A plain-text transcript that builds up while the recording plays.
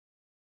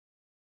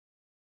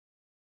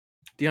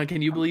Dion,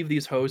 can you believe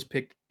these hoes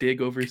picked Dig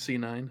over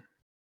C9?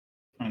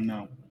 I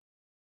know.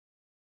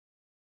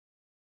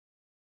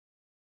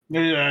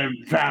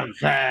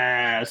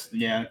 Fast,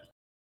 yeah.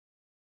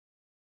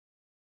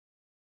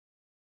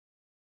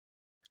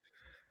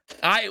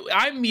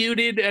 I'm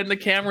muted and the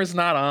camera's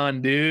not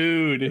on,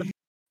 dude.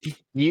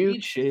 You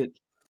Eat shit.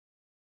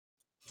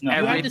 No, You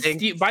had to everything.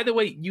 steal. By the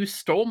way, you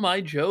stole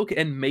my joke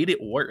and made it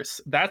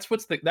worse. That's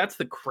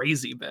the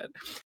crazy bit.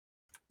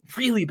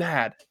 Really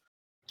bad.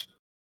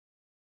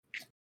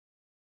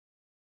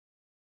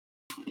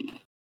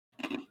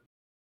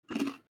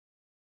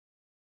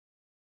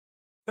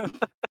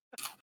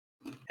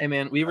 Hey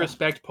man, we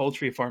respect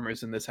poultry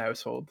farmers in this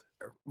household.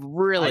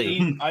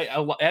 Really?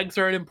 Eggs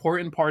are an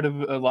important part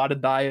of a lot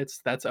of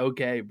diets. That's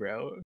okay,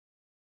 bro.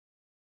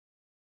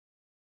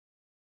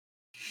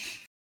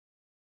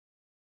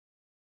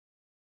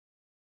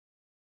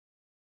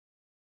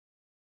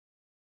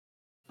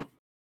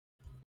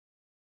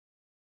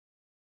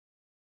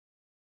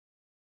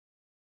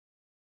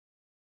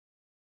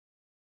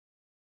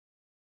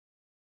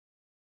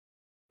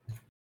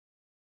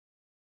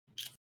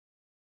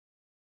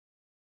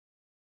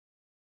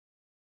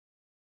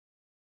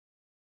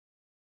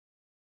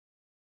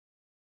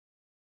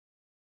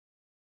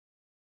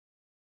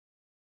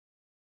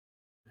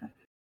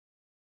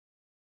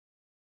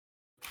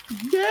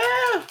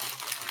 Yeah.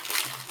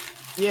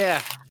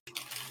 Yeah.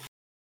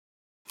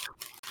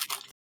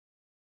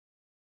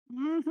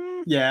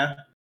 Yeah.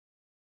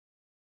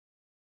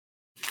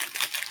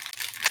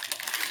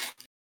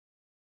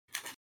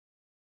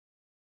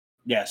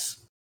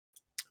 Yes.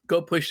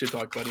 Go push to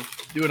talk, buddy.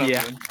 Do what I'm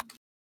Yeah. doing.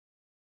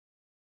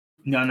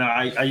 No,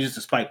 I used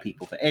to spite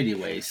people. But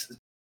anyways.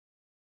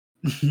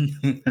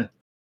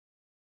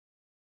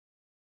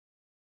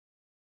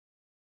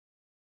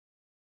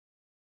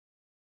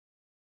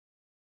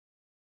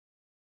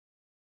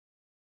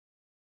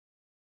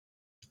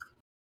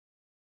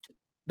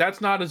 That's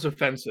not as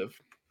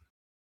offensive.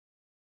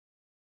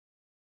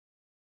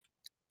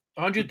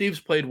 100 Thieves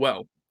played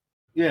well.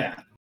 Yeah.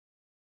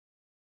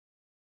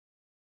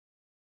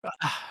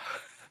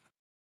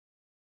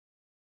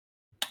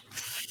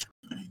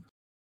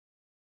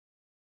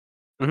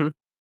 Mm-hmm.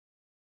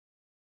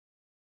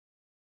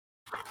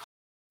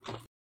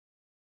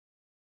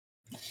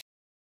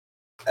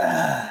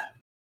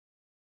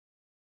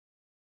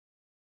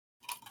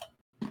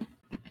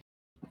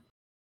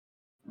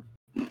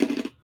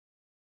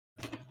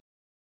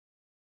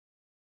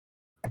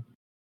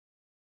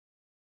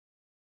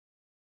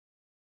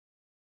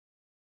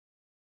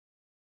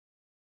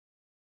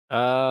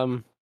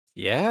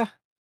 Yeah.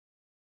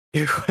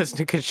 It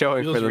wasn't a good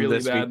showing Feels for them really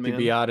this bad, week, to man.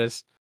 be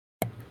honest.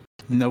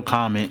 No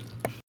comment.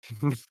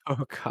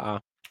 Oh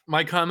god.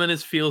 My comment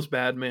is feels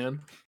bad,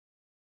 man.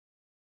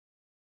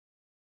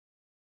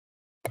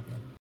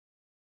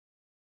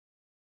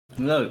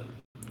 Look,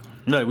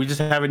 we just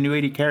have a new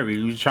 80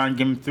 carry. We just trying to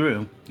get him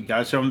through. You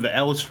gotta show him the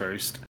L's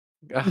first.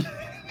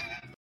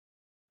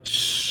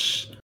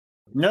 Shh.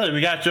 No,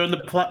 we gotta show him the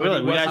plot. But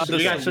it We wasn't gotta, we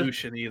the gotta show.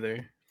 solution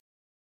either.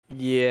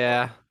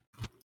 Yeah.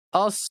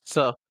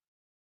 Also,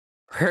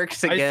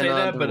 Perks I again say on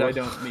that, the but I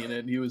don't mean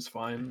it. He was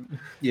fine.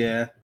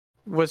 Yeah.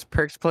 Was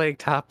Perks playing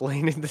top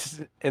lane in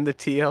the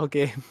TL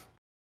game?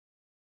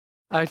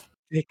 I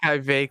think I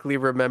vaguely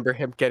remember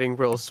him getting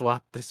role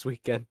swapped this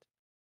weekend.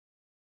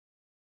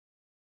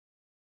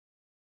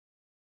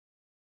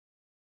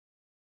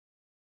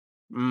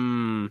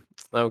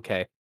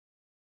 Okay.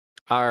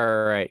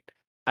 All right.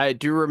 I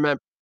do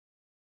remember.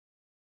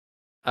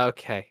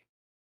 Okay.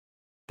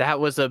 That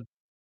was a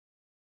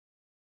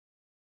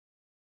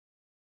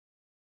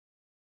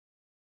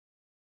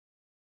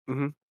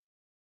Mhm.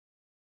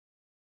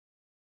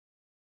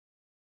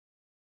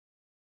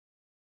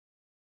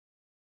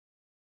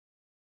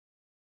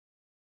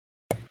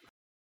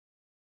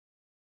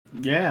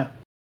 Yeah.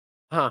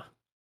 Huh.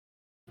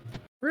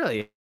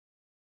 Really?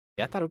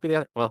 Yeah, I thought it would be the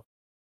other. Well,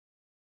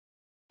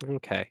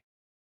 okay.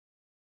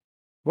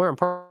 More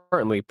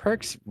importantly,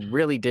 Perks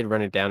really did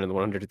run it down in the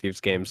 100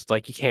 Thieves games.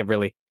 Like you can't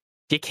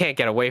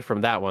get away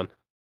from that one.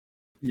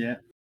 Yeah.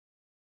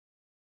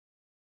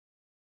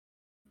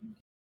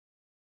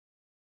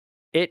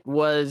 It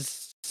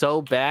was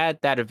so bad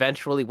that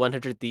eventually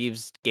 100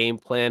 Thieves game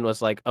plan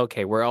was like,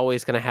 okay, we're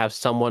always going to have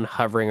someone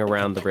hovering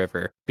around the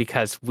river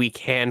because we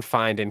can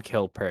find and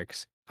kill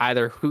Perks.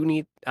 Either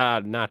Huni,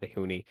 not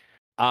Huni,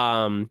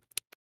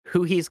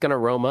 Huhi's going to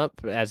roam up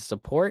as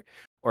support,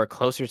 or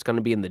Closer's going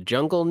to be in the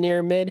jungle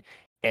near mid,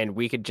 and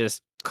we could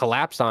just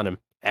collapse on him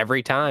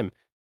every time.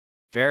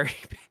 Very,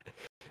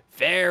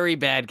 very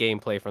bad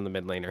gameplay from the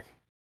mid laner.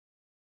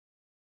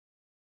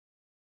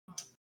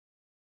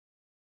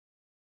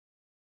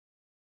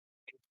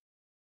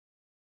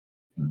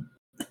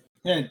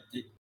 Yeah.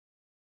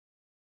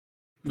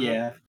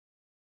 Yeah.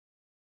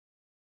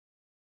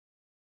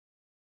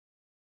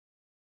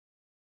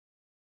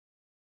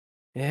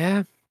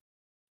 Yeah.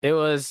 It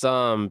was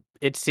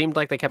it seemed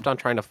like they kept on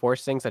trying to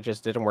force things that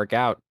just didn't work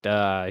out.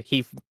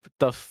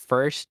 The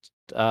first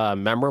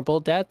memorable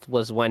death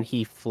was when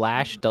he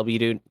flashed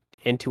W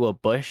into a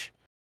bush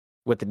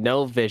with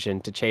no vision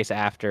to chase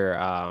after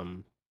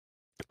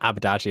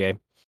Abadachier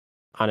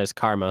on his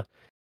Karma,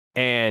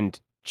 and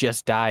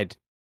just died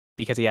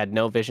because he had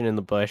no vision in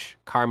the bush.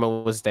 Karma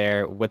was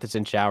there with his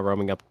Xiao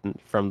roaming up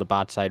from the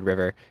bot side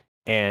river,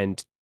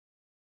 and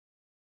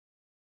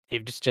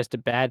it was just a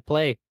bad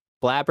play.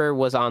 Blabber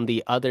was on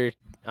the other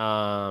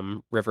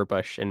river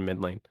bush in mid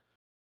lane.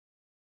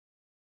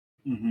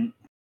 Mm-hmm.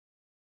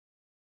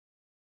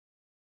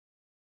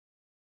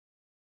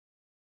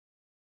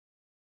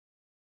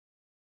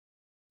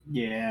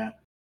 Yeah.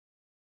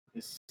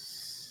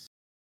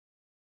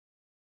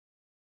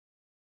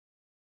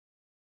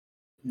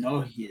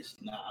 No, he is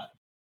not.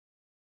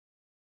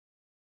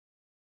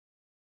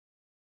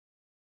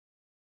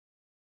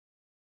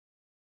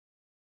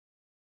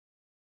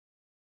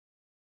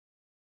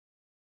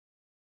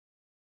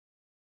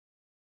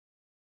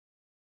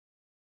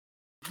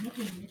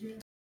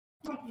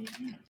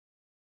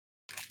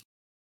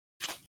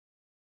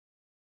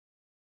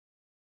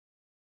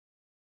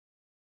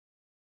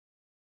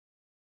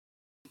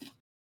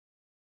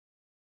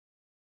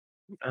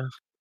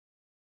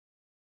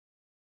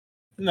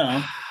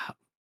 No.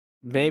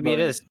 Maybe it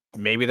But- is.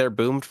 Maybe they're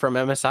boomed from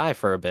MSI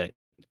for a bit.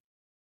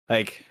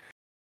 Like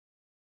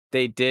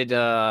they did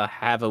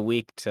have a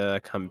week to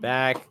come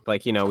back.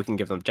 Like, you know, we can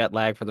give them jet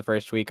lag for the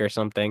first week or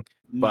something.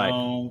 But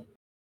No.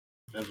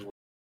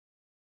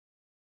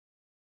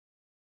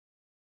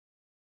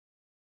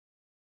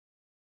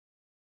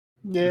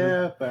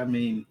 Yeah, but I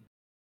mean,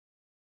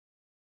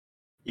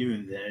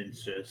 even then,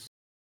 it's just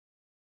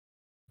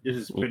this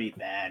is pretty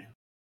bad.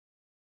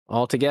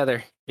 all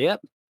together.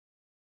 Yep.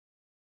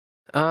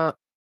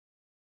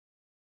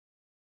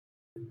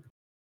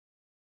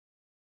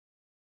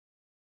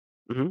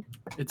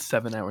 It's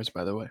 7 hours,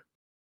 by the way.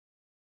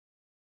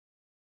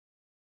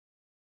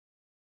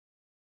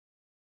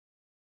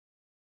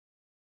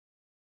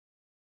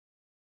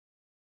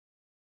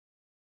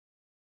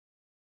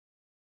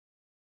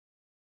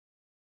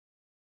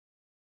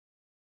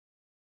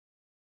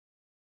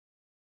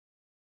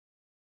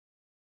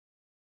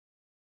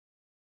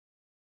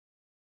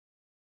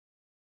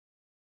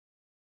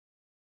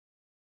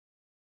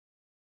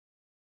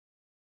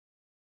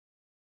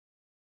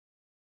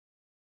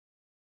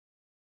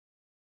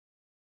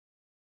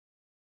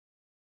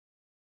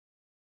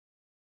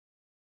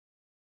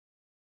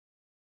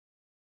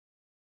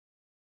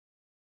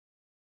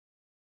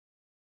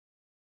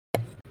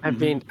 I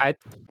mean, I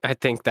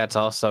think that's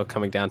also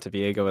coming down to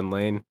Viego and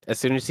Lane. As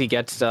soon as he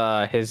gets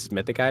his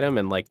mythic item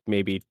and like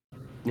maybe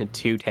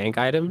 2 tank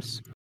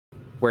items,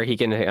 where he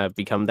can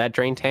become that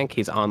drain tank,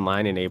 he's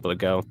online and able to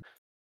go.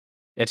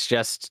 It's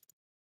just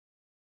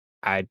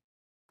I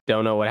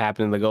don't know what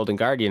happened in the Golden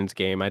Guardians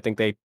game. I think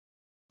they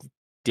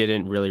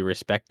didn't really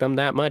respect them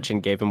that much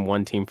and gave him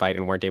one team fight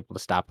and weren't able to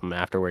stop him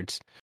afterwards.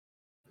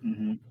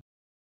 Mm-hmm.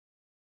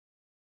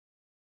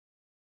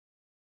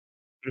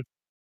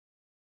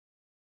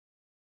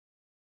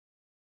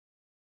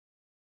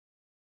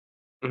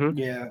 Mm-hmm.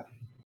 Yeah.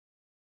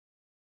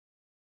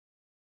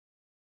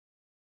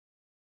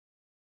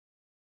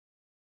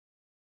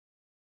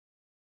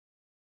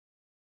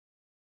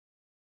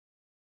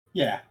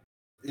 Yeah.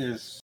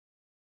 Is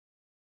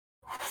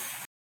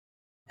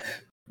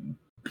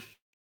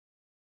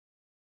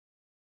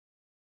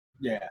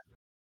yeah.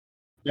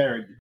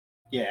 Very.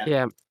 Yeah.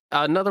 Yeah.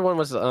 Another one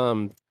was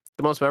the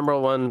most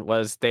memorable one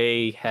was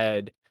they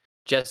had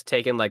just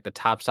taken like the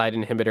top side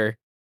inhibitor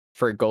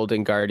for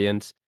Golden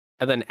Guardians.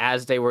 And then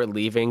as they were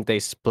leaving, they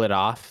split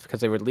off because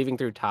they were leaving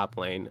through top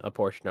lane, a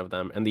portion of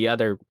them, and the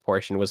other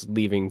portion was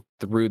leaving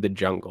through the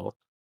jungle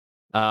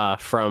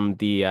from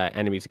the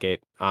enemy's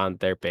gate on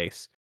their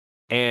base.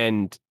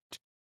 And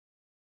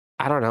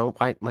I don't know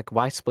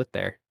why split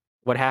there.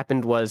 What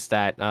happened was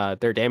that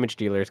their damage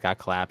dealers got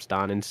collapsed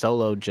on, and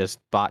Solo just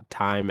bought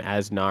time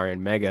as Gnar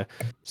and Mega,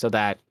 so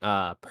that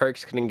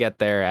Perks couldn't get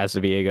there as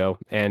the Viego,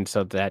 and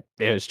so that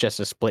it was just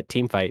a split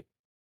team fight.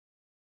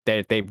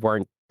 They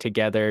weren't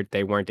together.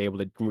 They weren't able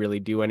to really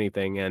do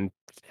anything, and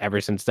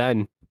ever since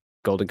then,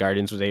 Golden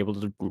Guardians was able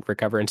to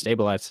recover and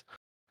stabilize.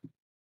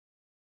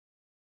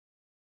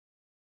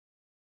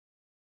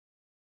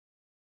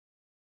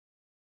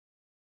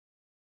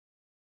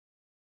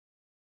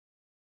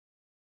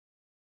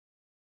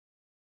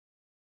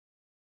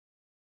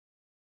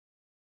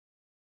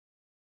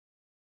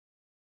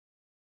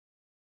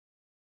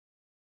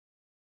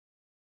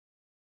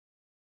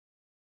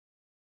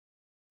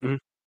 Mhm.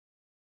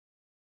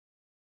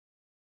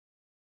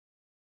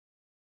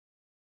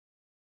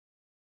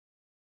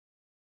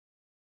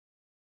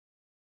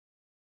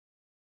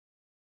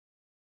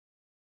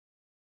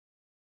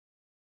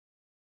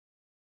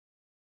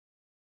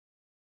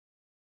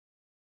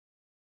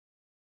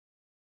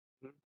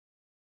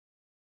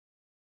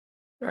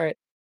 All right.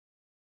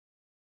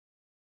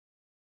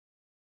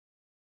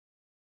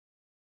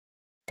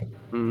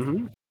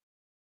 Mm-hmm.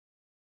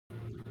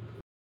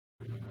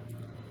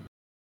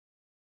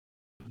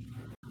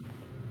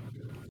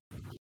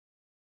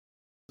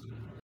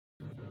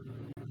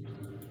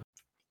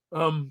 How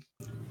All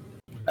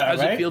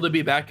does it right. feel to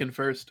be back in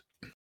first?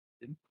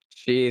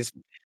 Jeez.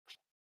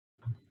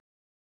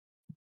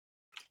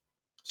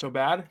 So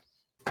bad.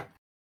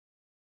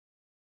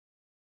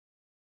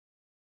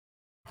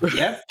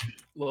 Yep.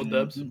 Little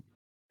dubs.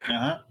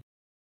 Uh-huh.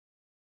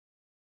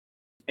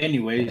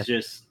 Anyways,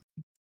 just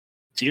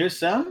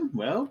TSM,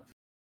 well,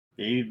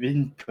 they've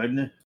been putting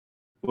it,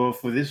 well,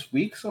 for this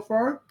week so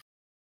far,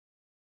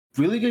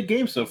 really good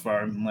game so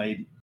far. Like,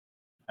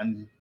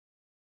 I'm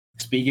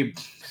speaking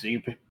with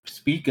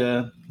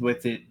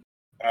it.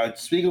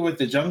 Speaking with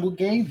the jungle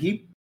game,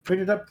 he put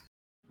it up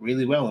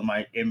really well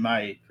in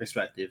my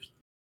perspective.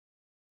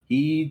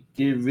 He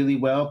did really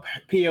well.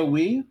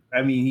 PoE,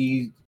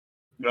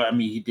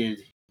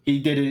 he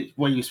did it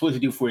what he was supposed to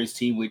do for his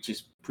team, which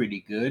is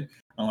pretty good,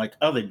 unlike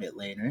other mid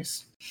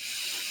laners.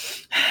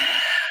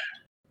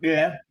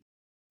 Yeah,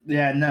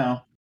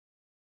 no,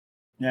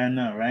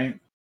 right?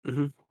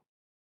 Mm-hmm.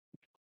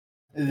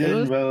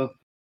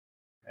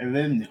 And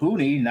then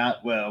Huni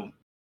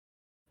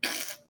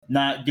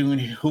not doing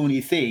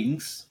Huni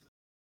things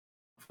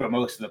for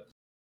most of the.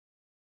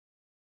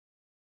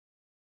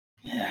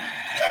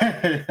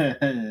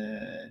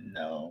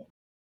 No.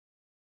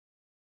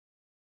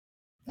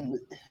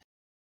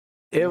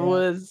 It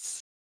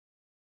was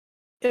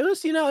it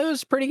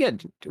was pretty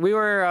good. We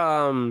were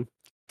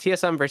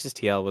TSM versus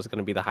TL was going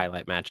to be the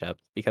highlight matchup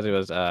because it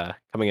was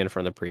coming in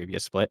from the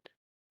previous split.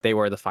 They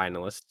were the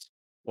finalists.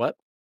 What?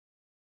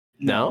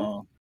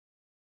 No?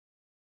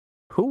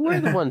 Who were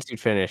the ones who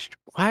finished?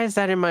 Why is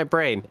that in my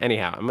brain?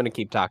 Anyhow, I'm going to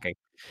keep talking.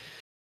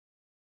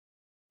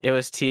 It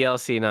was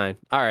TLC9.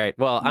 All right.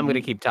 Well, I'm going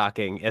to keep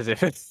talking as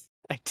if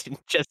I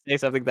didn't just say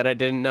something that I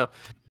didn't know.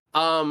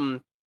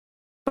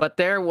 But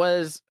there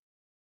was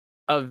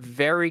a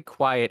very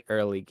quiet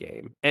early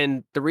game.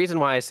 And the reason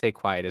why I say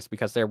quiet is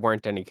because there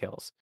weren't any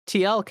kills.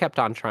 TL kept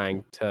on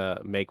trying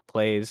to make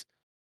plays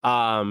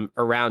around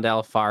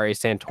Alfari.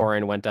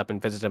 Santorin went up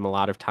and visited him a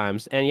lot of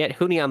times. And yet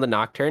Huni on the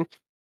Nocturne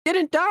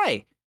didn't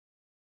die,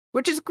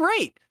 which is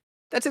great.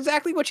 That's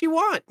exactly what you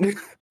want.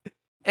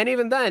 And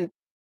even then,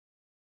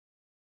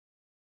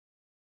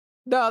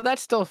 no,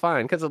 that's still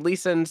fine because Lee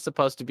Sin's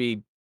supposed to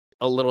be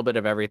a little bit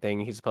of everything.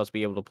 He's supposed to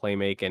be able to play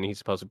make, and he's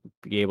supposed to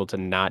be able to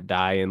not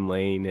die in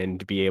lane and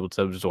to be able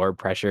to absorb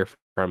pressure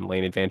from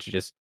lane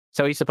advantages.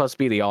 So he's supposed to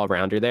be the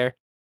all-rounder there.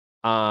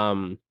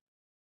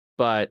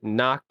 But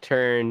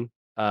Nocturne,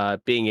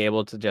 being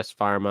able to just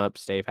farm up,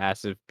 stay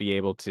passive, be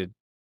able to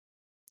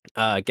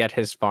get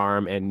his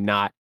farm and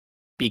not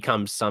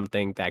become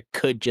something that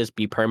could just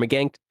be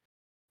permaganked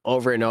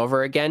over and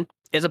over again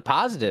is a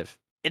positive.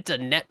 It's a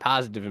net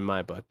positive in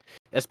my book,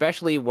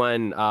 especially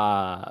when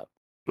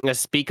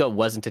Spica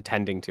wasn't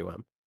attending to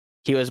him.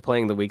 He was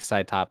playing the weak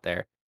side top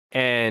there.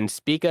 And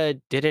Spica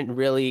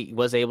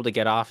was able to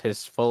get off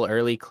his full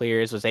early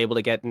clears, was able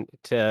to get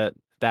to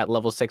that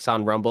level 6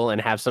 on Rumble and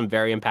have some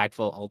very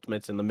impactful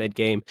ultimates in the mid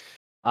game.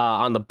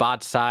 On the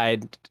bot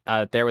side,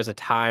 there was a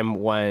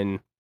time when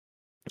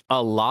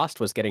Lost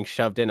was getting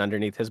shoved in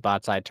underneath his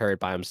bot side turret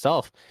by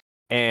himself.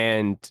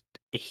 And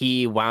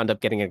he wound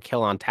up getting a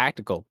kill on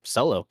Tactical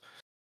solo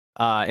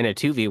in a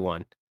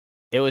 2v1.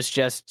 It was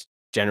just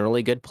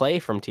generally good play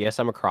from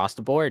TSM across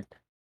the board.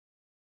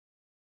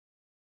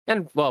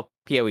 And, well,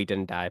 PoE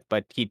didn't die,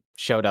 but he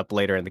showed up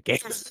later in the game.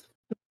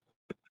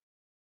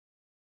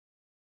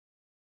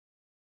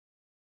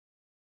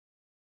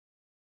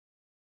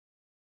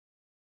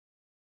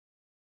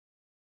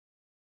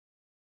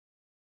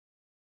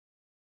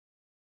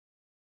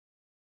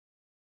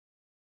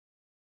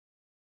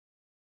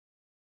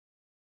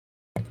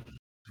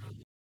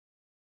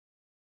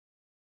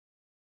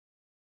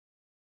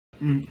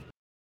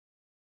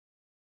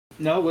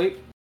 No, wait.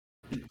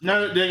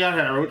 No, they got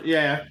Harold.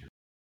 Yeah.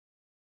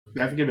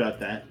 I forget about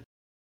that.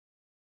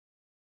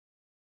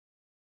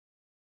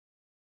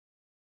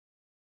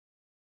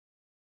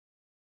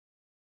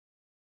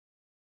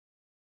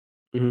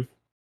 Mm-hmm.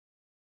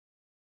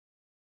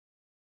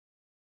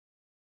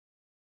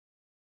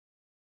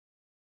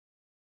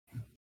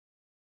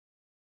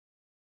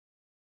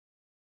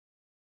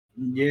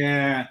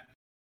 Yeah.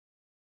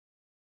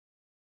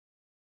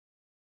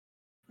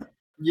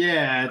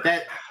 Yeah,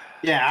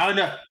 I don't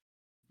know.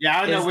 Yeah,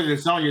 I don't know where the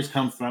Sonyas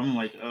come from.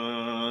 Like,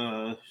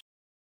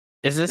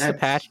 is this a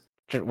patch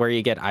where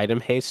you get item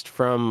haste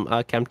from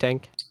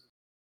Chemtank?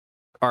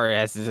 Or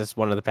is this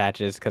one of the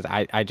patches? Because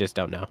I just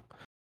don't know.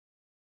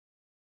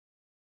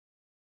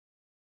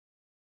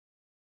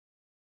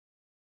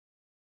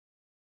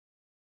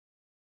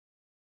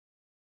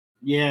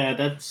 Yeah,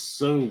 that's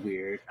so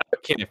weird.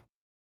 Okay.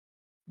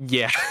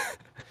 Yeah.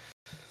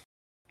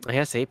 I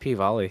guess AP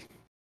volley.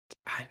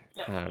 I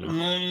don't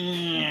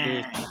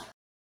know.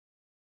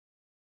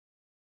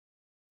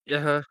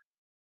 Uh-huh.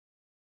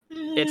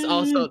 It's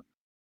also...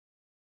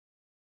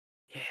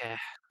 Yeah.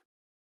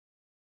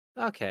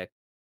 Okay.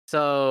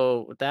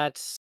 So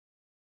that's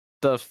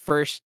the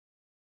first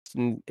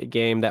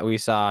game that we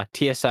saw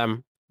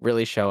TSM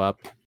really show up.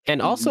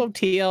 And also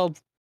TL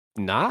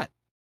not.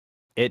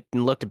 It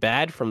looked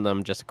bad from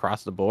them just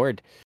across the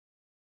board.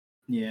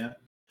 Yeah.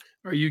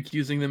 Are you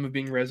accusing them of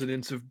being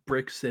residents of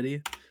Brick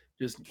City?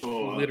 Just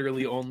Or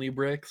literally only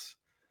bricks.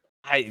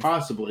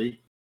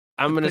 possibly.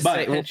 I'm gonna But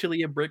say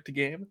Potentially a bricked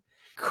game.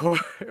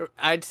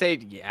 I'd say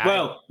yeah.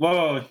 Well,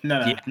 whoa,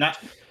 no, Yeah. not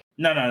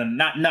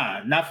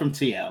from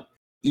TL.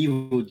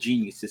 Evil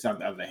Geniuses, on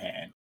the other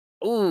hand.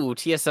 Ooh,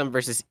 TSM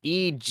versus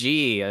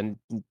EG, and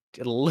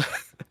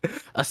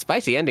a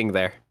spicy ending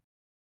there.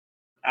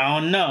 I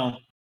don't know.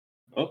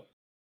 Oh.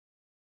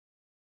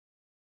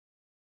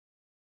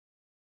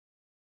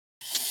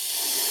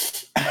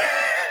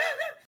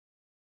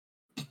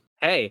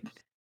 Hey,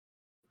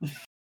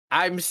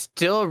 I'm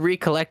still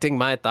recollecting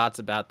my thoughts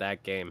about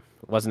that game.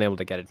 Wasn't able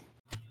to get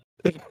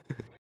it.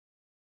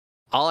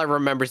 All I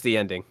remember is the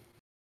ending.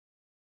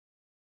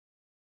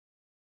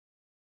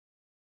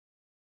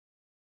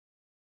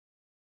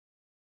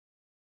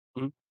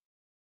 Mhm.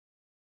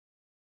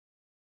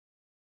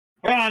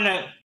 We're on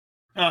it.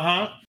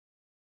 Uh-huh.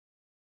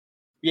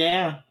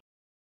 Yeah.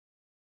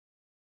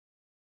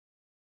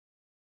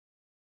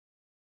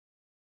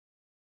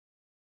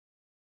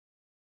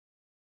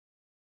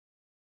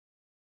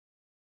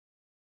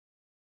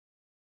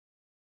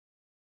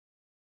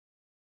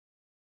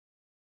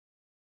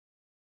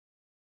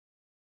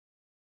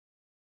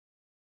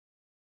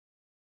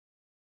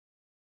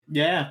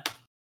 Yeah.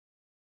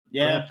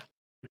 Yeah.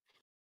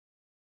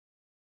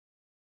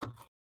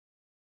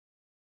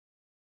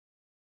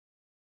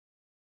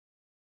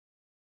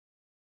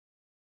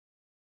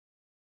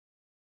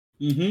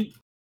 Mm-hmm.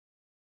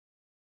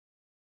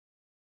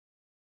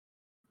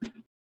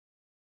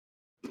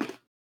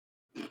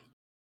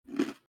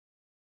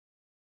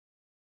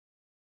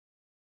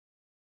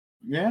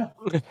 Yeah.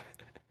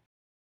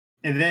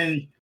 And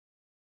then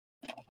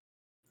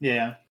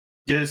yeah,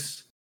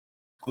 just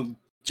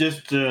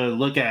just to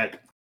look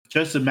at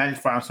just to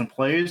magnify some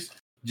players,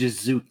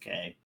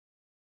 Jizuke.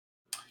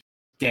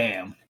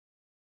 Damn.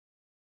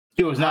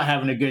 He was not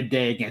having a good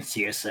day against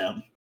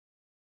CSM.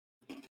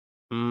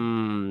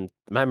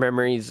 My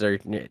memories are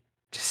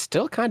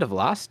still kind of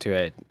lost to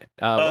it.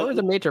 What were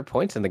the major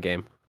points in the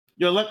game?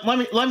 Yo, let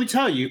me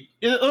tell you.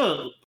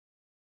 It's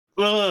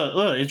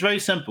very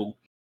simple.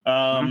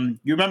 You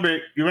remember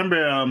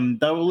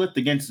Double Lift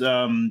against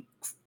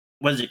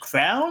was it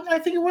Crown? I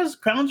think it was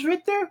Crown's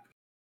Richter.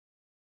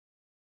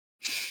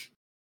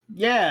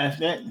 Yeah,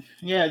 that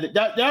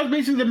was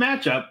basically the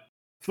matchup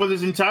for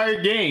this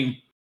entire game.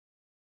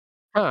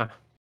 Huh.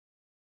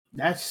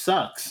 That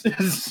sucks.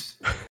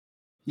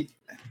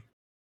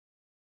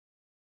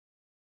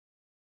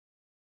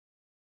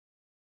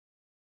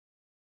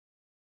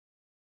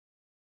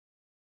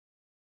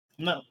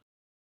 No.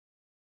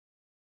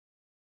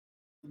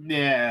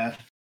 Yeah.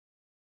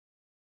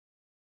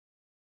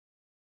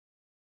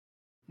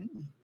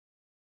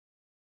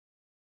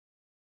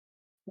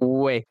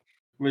 Wait,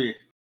 Wait.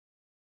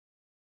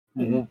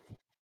 w-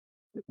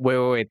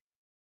 wait.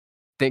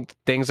 Think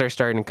things are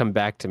starting to come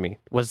back to me.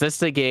 Was this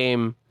the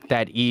game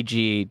that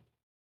EG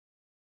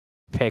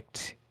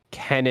picked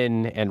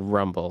Kennen and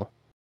Rumble?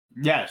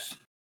 Yes.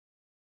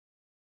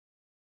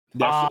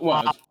 Yes, it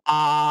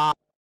was.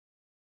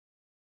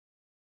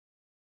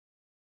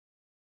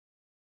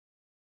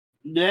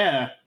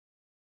 Yeah.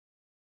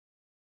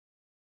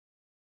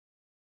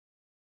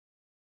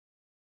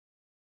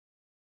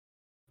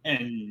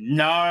 And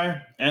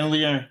Nar and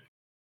Leon.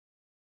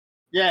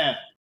 Yeah,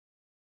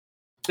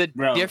 The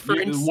bro.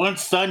 difference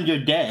Once stunned,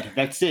 you're dead.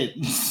 That's it.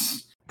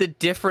 the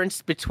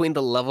difference between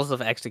the levels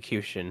of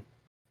execution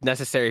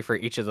necessary for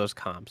each of those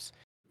comps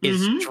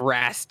is Mm-hmm.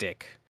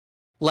 drastic.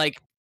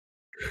 Like,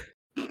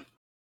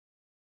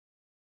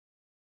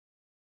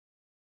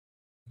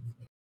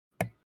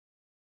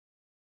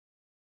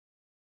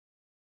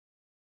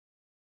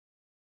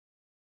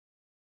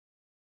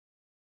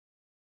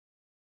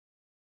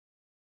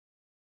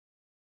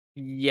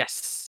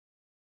 yes.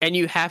 And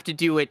you have to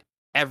do it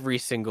every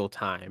single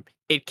time.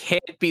 It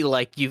can't be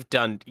like you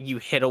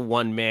hit a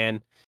one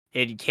man.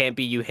 It can't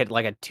be you hit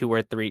like a two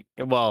or three,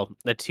 well,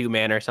 a two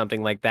man or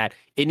something like that.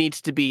 It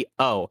needs to be,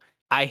 oh,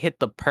 I hit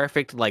the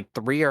perfect like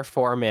 3 or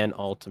 4 man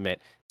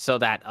ultimate so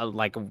that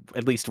like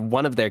at least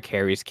one of their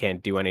carries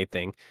can't do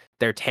anything.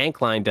 Their tank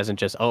line doesn't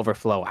just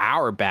overflow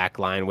our back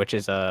line, which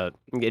is a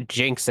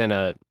Jinx and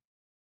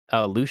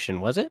a Lucian,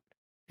 was it?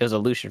 It was a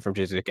Lucian from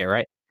Jizuke,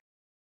 right?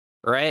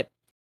 Right?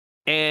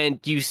 And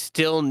you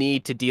still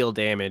need to deal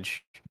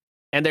damage.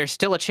 And there's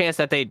still a chance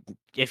that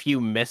if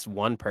you miss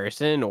one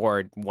person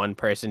or one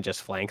person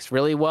just flanks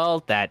really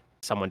well, that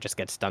someone just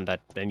gets stunned at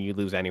and you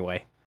lose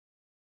anyway.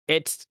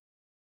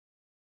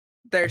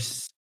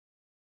 There's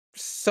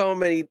so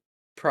many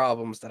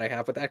problems that I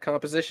have with that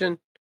composition.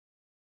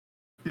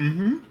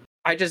 Mm-hmm.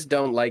 I just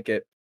don't like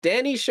it.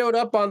 Danny showed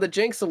up on the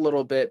Jinx a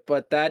little bit,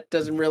 but that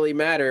doesn't really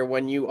matter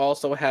when you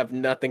also have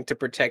nothing to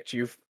protect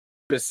you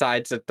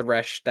besides a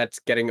Thresh that's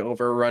getting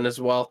overrun as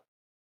well.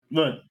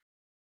 Look.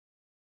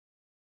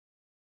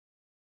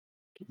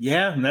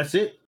 Yeah, and that's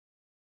it.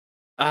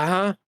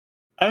 Uh-huh.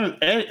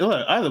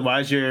 Look,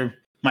 otherwise, you're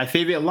my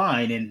favorite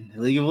line in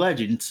League of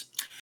Legends.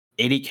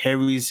 80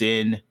 carries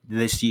in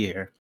this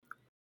year.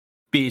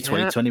 Be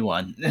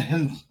 2021.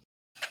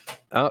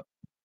 Oh,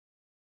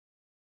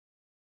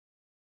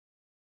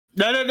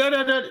 No.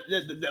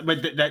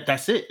 But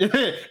that's it.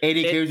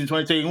 80 carries in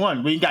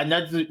 2021. We ain't got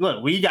nothing.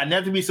 Look, we ain't got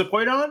nothing to be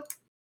support on.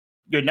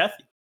 You're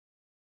nothing.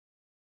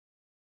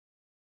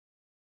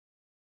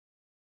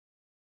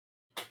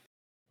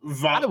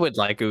 I would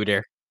like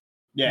Udyr.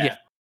 Yeah.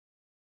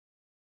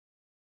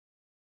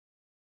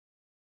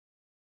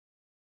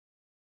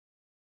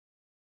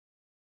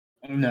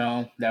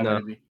 No, that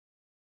wouldn't be.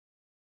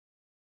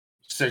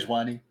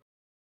 Sejuani.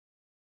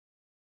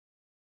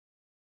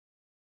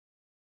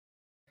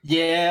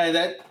 Yeah,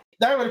 that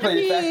would have played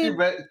it faster,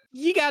 but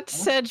you got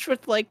Sedge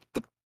with like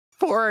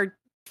four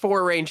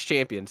range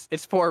champions.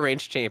 It's 4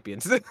 range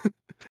champions.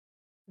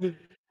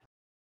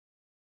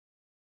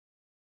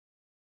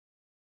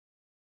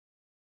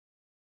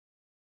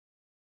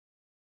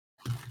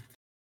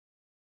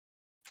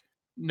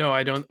 No,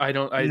 I don't. I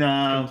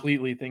No.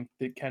 completely think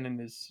that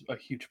Kennen is a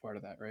huge part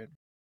of that, right?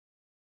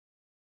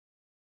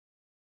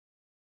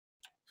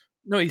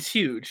 No, he's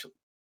huge.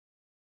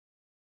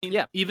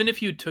 Yeah. Even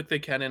if you took the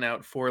Kennen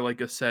out for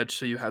like a Sedge,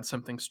 so you had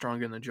something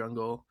strong in the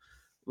jungle,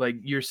 like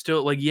you're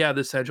still like, yeah,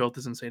 the Sedge ult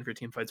is insane for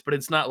team fights, but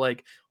it's not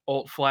like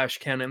ult flash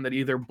Kennen that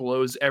either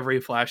blows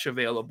every flash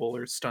available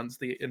or stuns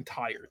the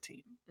entire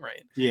team,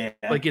 right? Yeah.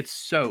 Like it's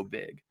so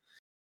big.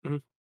 Mm-hmm.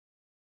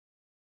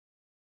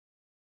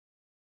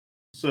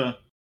 So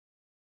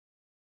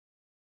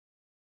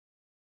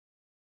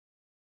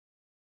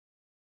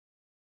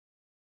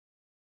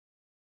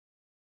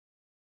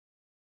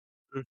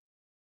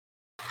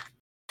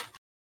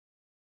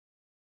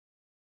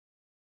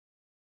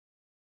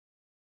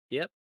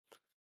Yep.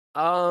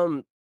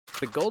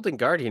 The Golden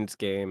Guardians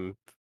game.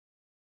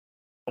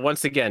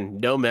 Once again,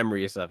 no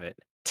memories of it.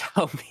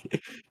 Tell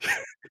me.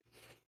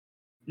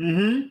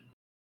 Mm-hmm.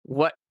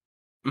 What?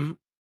 Mhm.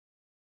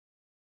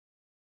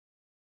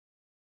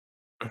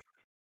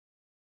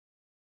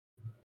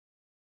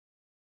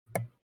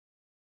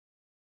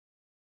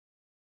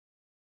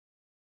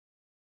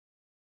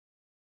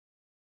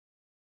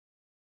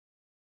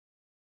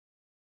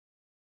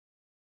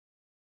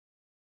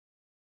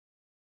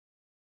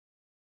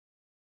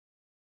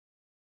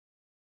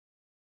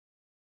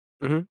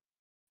 Mhm.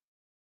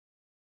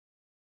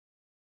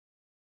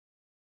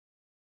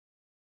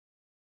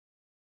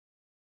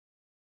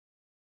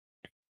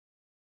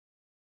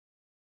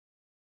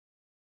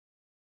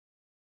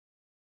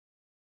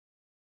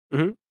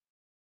 Mhm.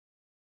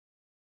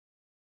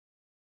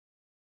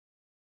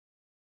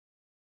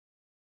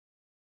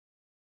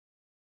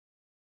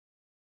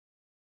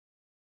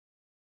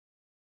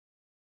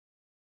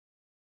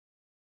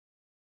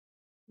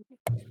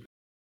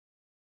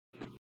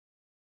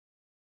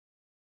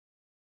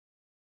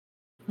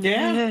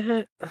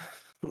 Yeah.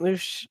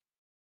 There's.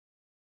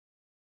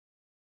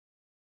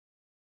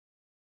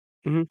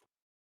 Mhm.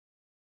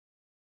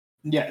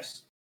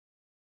 Yes.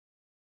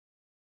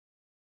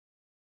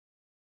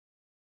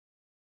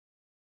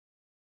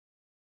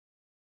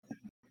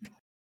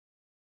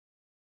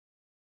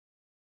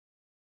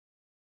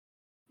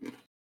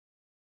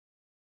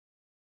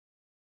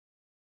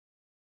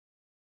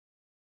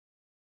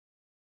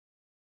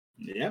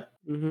 Yep.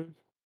 Mhm.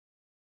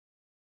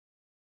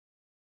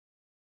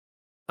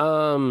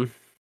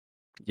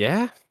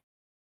 Yeah.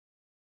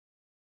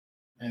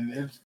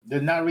 And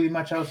there's not really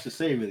much else to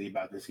say really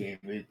about this game.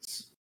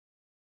 It's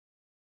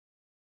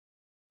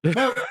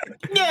well,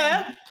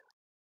 yeah.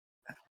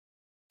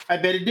 I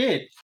bet it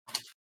did.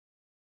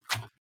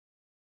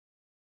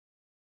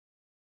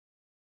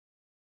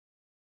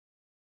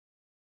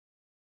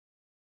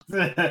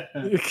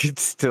 It could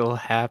still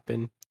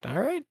happen. All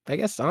right. I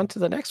guess on to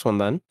the next one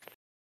then.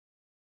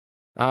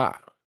 Uh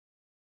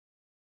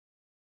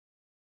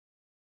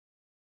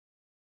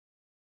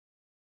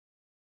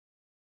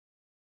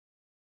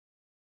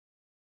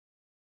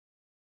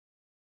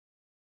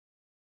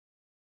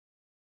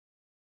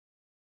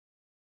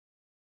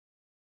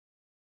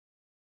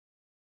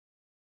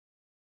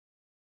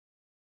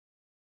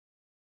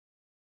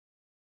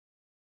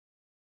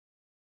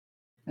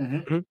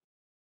Mm-hmm. mhm.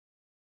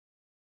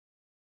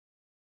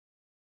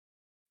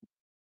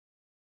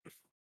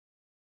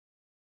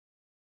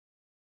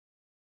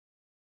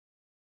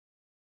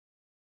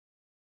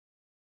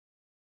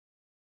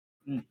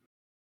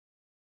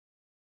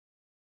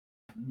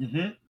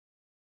 Mm-hmm.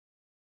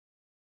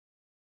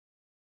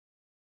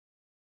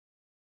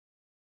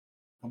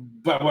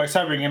 But we're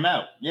subbing him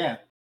out. Yeah.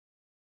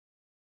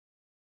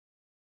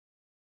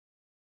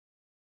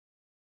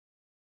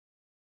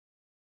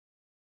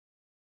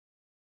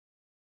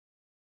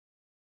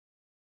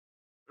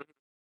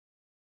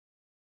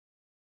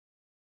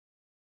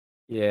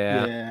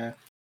 Yeah. Yeah.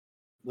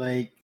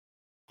 Like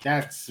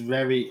that's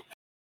very.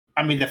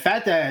 I mean, the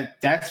fact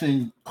that that's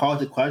been called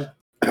the question.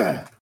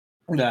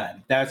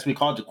 That's been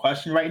called the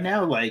question right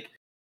now. Like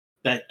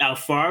that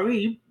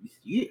Alfari,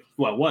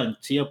 one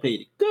TL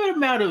paid a good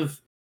amount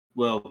of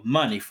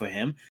money for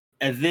him,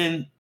 and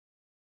then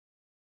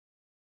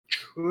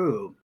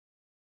true,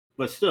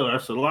 but still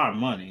that's a lot of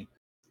money,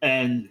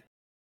 and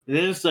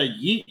then it's like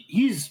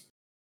he's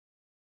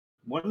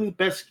one of the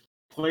best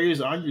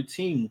players on your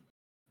team,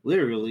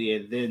 literally,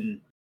 and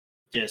then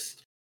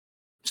just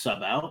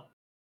sub out.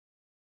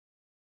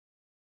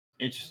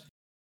 Interesting.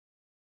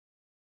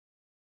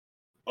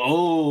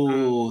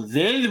 Oh,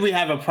 then we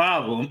have a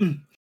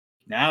problem.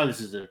 Now this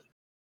is a.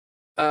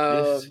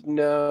 Oh This-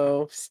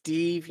 no,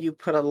 Steve, you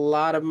put a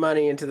lot of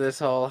money into this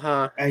hole,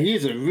 huh? And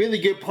he's a really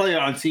good player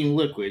on Team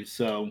Liquid,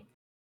 so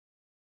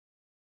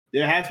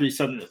there has to be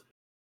something.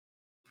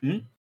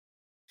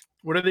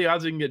 What are the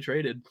odds he can get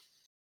traded?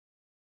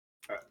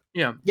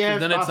 Yeah, Yeah,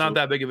 then it's not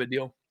that big of a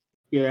deal.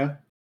 Yeah.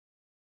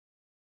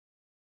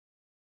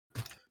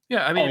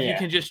 Yeah, I mean, Oh, if you yeah.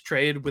 can just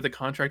trade with a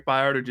contract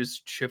buyout or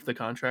just shift the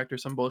contract or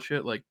some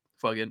bullshit, like,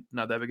 fuck it,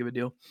 not that big of a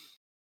deal.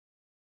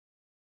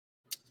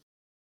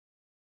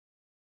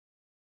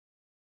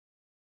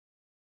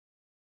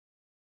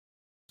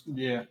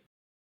 Yeah.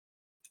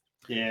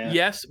 Yeah.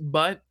 Yes,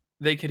 but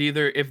they could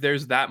either, if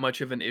there's that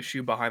much of an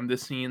issue behind the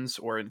scenes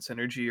or in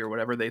synergy or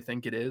whatever they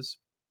think it is,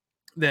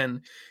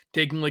 then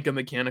taking like a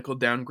mechanical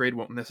downgrade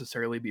won't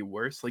necessarily be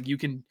worse. Like you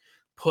can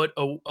put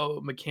a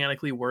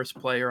mechanically worse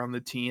player on the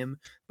team,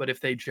 but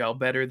if they gel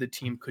better, the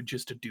team could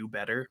just do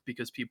better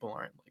because people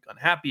aren't like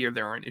unhappy or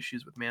there aren't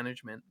issues with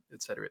management,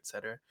 et cetera, et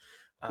cetera.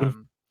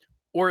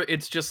 Or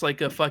it's just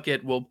like a fuck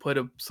it, we'll put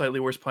a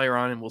slightly worse player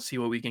on and we'll see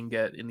what we can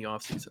get in the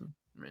offseason.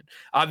 Right.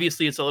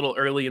 Obviously, it's a little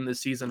early in the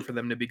season for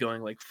them to be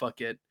going like fuck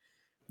it,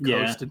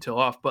 coast until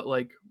off. But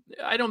like,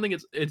 I don't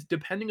think it's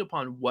depending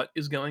upon what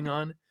is going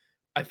on.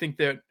 I think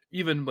that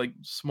even like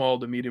small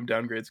to medium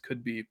downgrades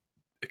could be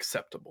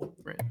acceptable,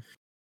 right?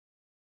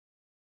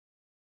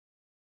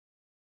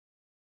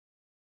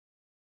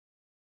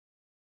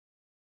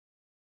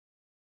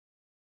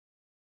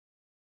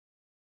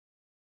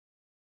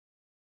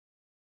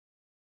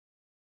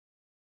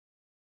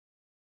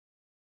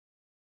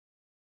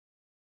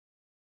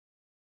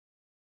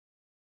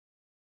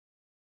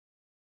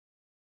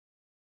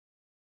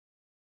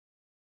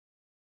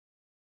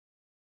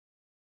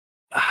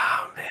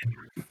 Oh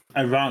man.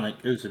 Ironic,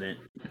 isn't it?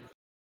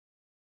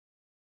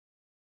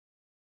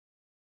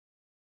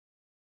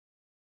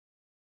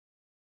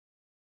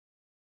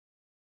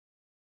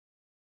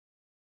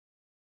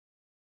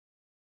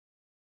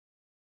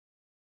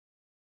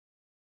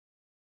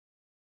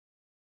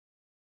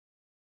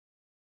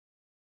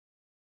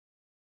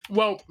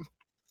 Well,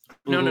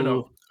 no.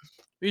 Ooh.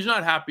 He's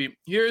not happy.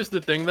 Here's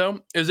the thing,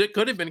 though: is it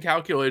could have been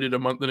calculated a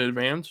month in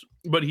advance,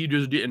 but he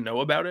just didn't know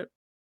about it.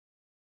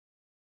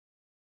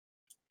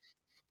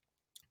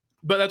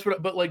 But that's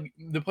what. But like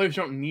the players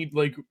don't need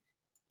like.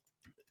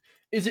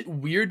 Is it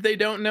weird they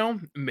don't know?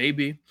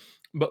 Maybe.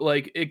 But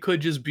like it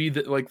could just be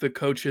that like the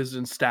coaches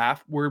and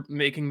staff were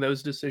making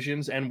those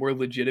decisions and were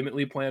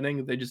legitimately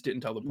planning. They just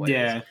didn't tell the players.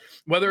 Yeah.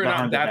 Whether or not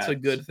Behind the that's a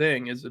backs. good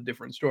thing is a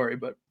different story.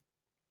 But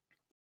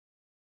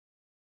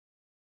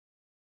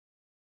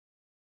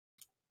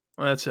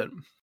well, that's it.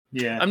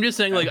 Yeah. I'm just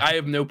saying, like, I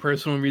have no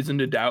personal reason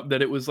to doubt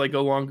that it was like a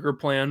longer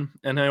plan,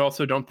 and I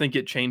also don't think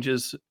it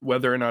changes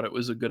whether or not it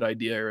was a good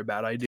idea or a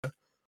bad idea.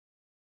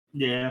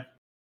 Yeah.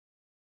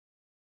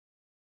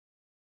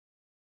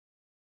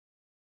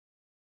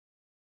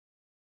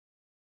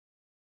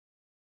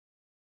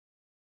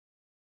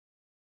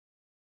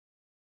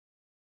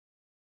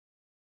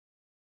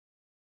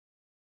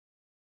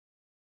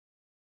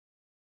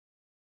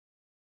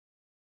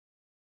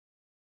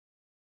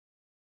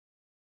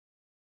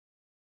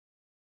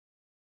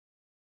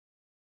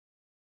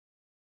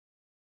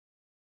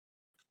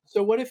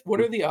 So what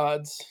are the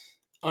odds,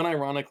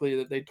 unironically,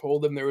 that they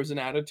told him there was an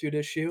attitude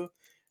issue,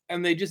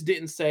 and they just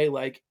didn't say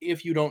like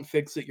if you don't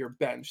fix it, you're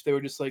benched. They were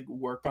just like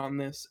work on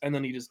this, and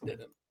then he just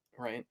didn't,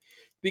 right?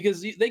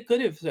 Because they could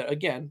have said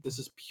again, this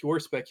is pure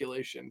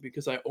speculation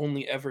because I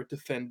only ever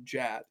defend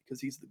Jad because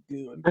he's the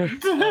goon.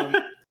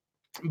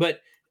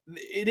 But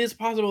it is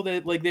possible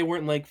that like they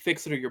weren't like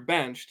fix it or you're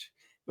benched,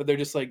 but they're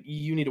just like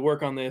you need to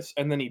work on this,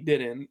 and then he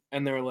didn't,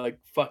 and they were like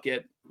fuck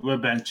it, We'll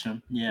bench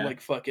him. Yeah.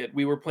 like fuck it,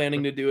 we were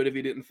planning to do it if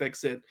he didn't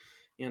fix it,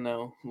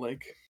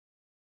 like.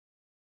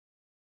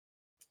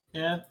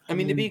 Yeah. I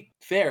mean, to be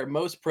fair,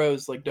 most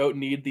pros like don't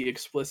need the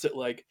explicit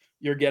like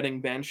you're getting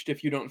benched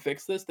if you don't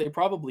fix this. They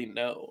probably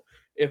know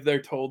if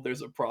they're told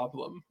there's a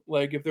problem.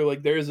 Like if they're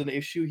like there's an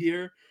issue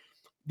here,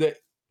 the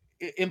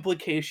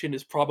implication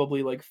is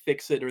probably like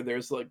fix it or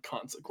there's like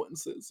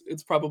consequences.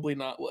 It's probably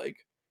not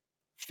like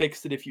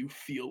fix it if you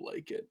feel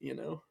like it.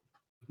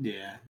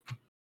 Yeah.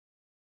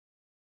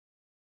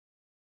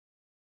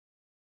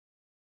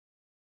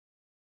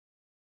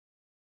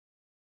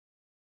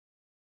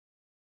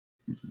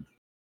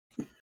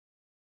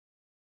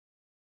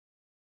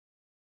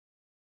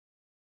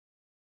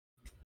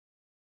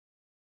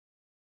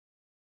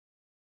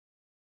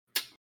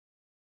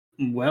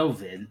 Well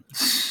then.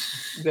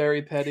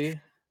 Very petty.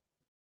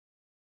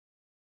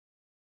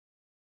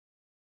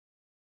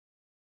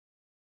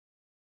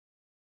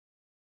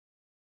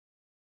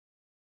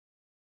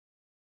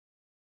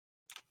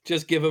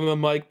 Just give him a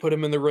mic, put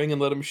him in the ring,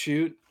 and let him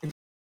shoot.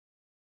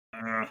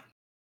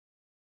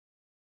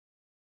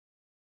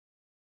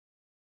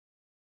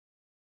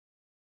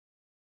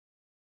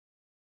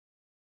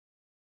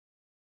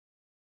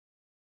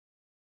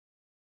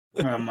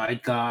 Oh my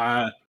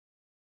god.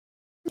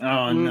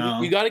 Oh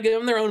no! You got to give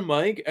them their own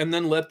mic and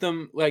then let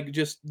them like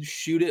just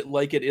shoot it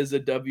like it is a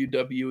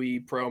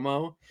WWE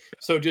promo.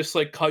 So just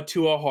like cut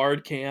to a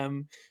hard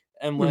cam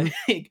and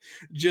like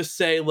just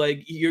say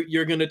like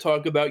you're gonna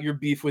talk about your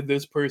beef with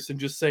this person.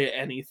 Just say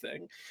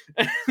anything,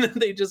 and then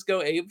they just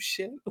go ape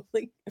shit.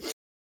 Like,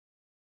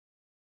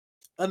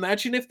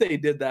 imagine if they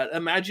did that.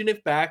 Imagine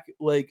if back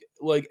like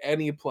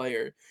any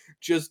player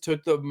just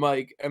took the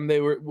mic and they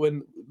were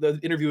when the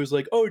interview was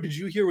like, "Oh, did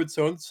you hear what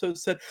so and so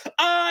said?"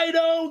 I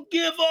don't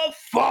give a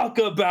fuck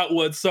about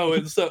what so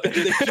and so. And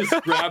they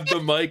just grab the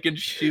mic and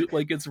shoot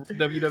like it's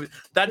WWE.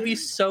 That'd be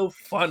so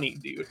funny,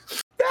 dude.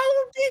 That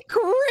would be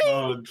great.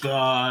 Oh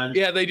god!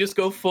 Yeah, they just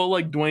go full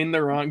like Dwayne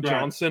the Rock God.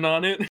 Johnson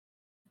on it.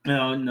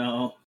 No,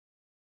 no.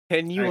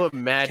 Can you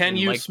imagine? Can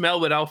you like, smell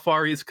what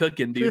Alfari's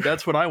cooking, dude?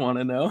 That's what I want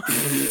to know.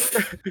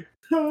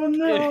 Oh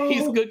no!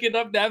 He's cooking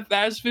up that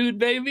fast food,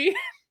 baby.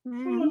 Oh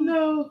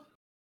no!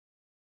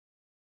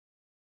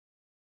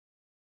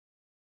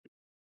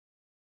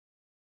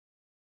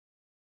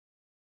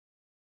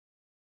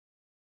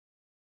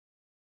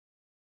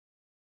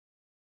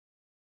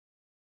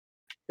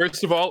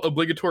 First of all,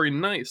 obligatory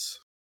nice.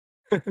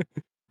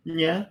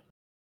 Yeah.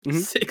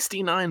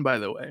 69, by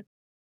the way.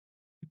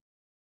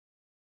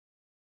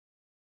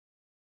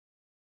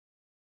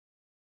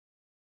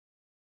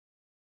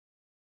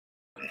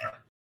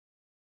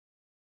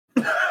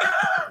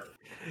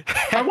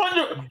 I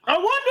wonder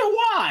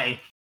why.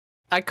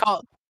 I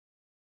called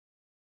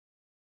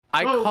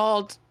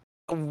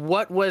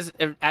what was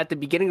at the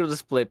beginning of the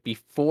split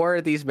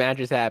before these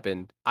matches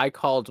happened. I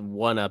called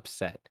one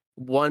upset.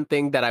 One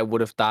thing that I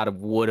would have thought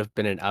of would have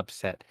been an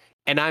upset.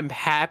 And I'm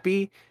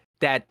happy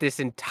that this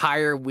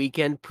entire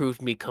weekend proved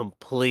me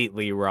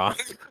completely wrong.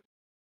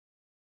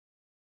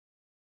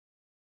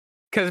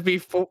 Because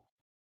before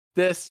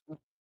this,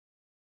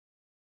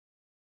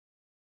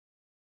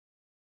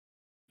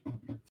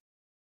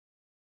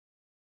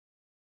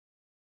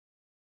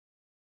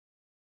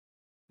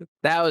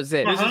 that was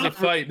it. This is a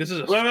fight. This is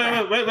a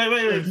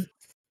Wait.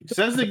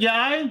 Says the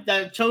guy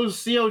that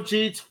chose COG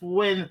to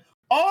win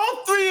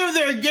all 3 of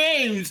their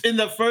games in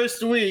the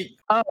first week.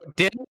 Oh,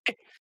 didn't I?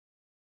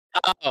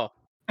 Oh.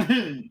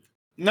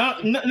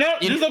 No,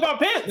 this is about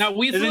picks. Now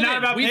Is it not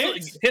about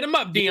picks? Hit him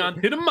up, Dion.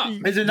 Hit him up.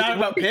 Is it not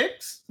about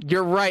picks?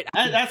 You're right.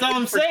 That's all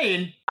I'm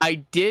saying. I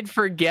did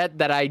forget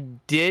that I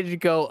did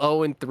go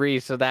 0-3,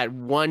 so that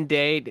one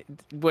day,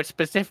 which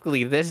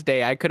specifically this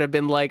day, I could have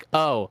been like,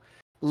 oh,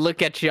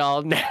 look at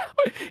y'all now.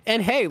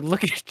 And hey,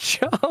 look at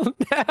y'all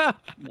now.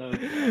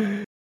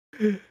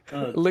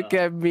 Look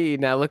at me.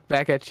 Now look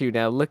back at you.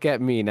 Now look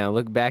at me. Now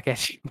look back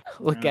at you.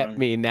 Look at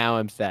me. Now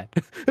I'm sad.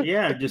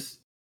 Yeah,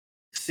 just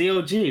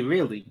COG,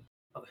 really.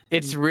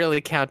 It's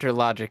really counter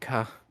logic,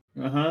 huh?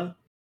 Uh-huh.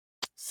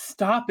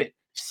 Stop it.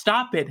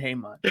 Stop it,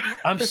 Heyman.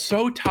 I'm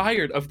so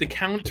tired of the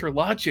counter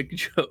logic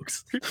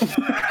jokes.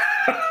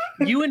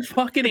 You and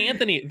fucking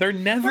Anthony, they're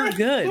never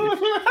good.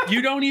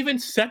 You don't even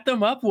set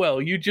them up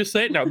well. You just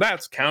say, no,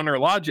 that's counter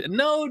logic.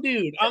 No,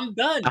 dude, I'm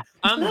done.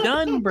 I'm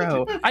done,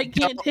 bro. I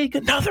can't take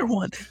another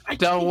one.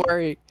 Don't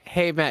worry.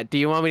 Hey, Matt, do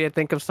you want me to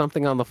think of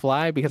something on the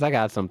fly? Because I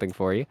got something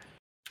for you.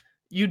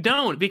 You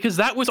don't, because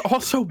that was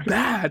also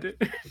bad.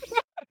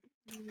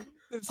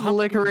 It's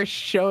Licorice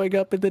showing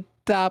up in the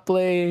top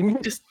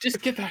lane. Just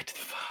get back to the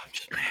farm.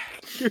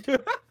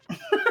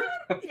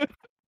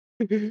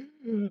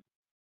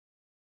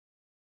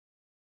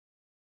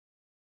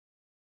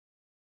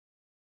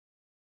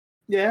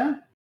 Yeah.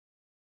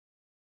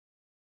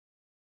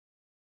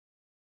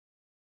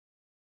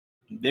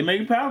 They're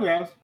making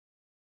progress.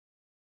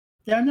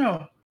 Yeah, I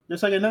know.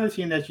 Just like another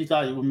team that you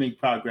thought it would make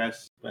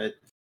progress, but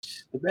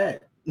the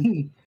bad.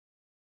 I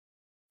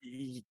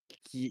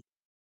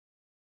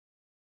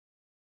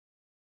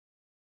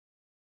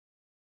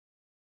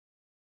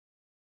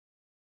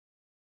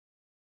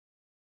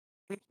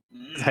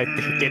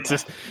think it's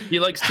just He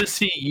likes to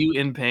see you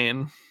in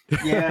pain.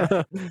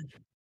 Yeah.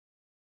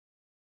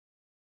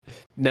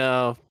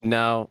 no.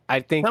 I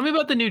think Tell me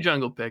about the new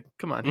jungle pick.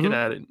 Come on, get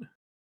at it.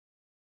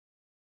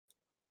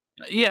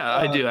 Yeah,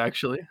 I do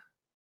actually.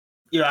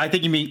 Yeah, I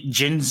think you mean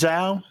Jin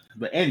Zhao.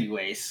 But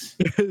anyways.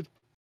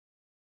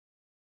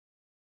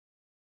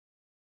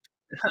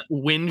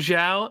 Win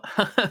Zhao.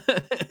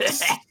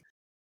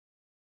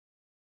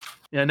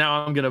 Yeah,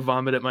 now I'm gonna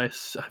vomit at my.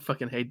 I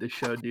fucking hate this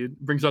show, dude.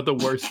 Brings out the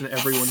worst in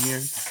everyone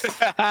here.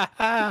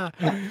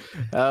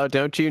 Oh,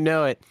 don't you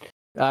know it?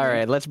 All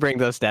right, let's bring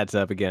those stats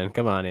up again.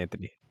 Come on,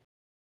 Anthony.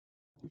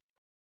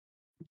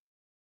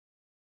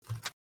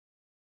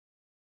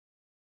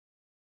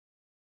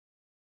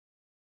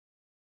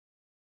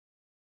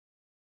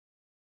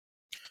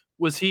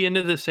 Was he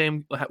into the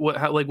same?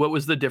 What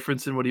was the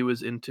difference in what he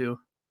was into?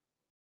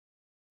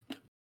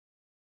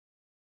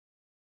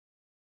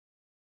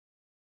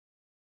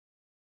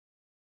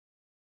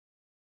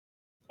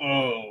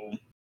 Oh.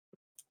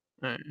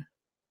 Right.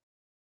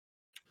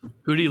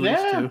 Who do you lose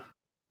to?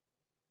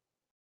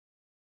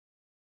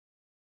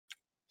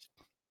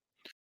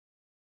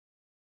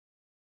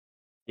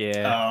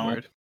 Yeah.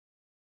 Word.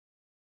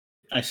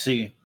 I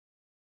see.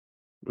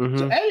 So,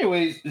 Mhm.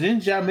 anyways,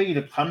 Zinja making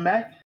a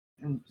comeback.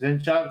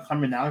 Zinja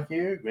coming out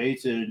here, ready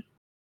to,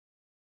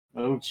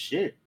 oh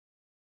shit,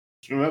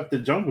 screw up the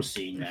jungle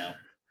scene now.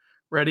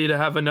 Ready to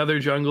have another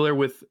jungler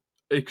with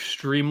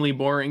extremely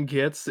boring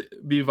kits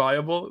be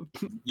viable?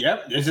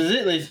 Yep, this is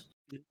it, ladies.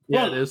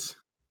 Yeah, Well, it is.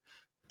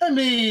 I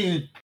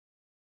mean,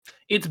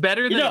 It's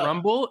better you than know,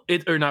 Rumble.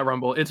 Or not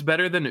Rumble. It's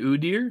better than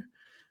Udyr.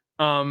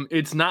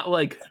 It's not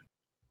like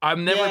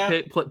I'm never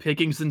yeah,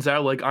 picking Xin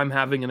Zhao like I'm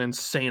having an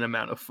insane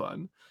amount of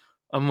fun.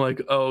 I'm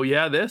like, oh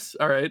yeah, this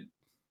all right.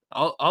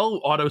 I'll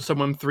auto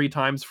someone 3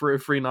 times for a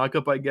free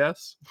knockup, I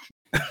guess.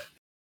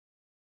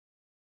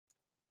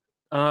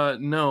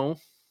 No.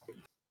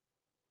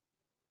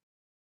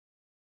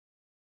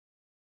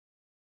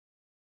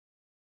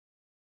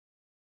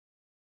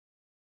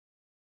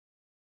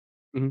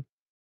 Mhm.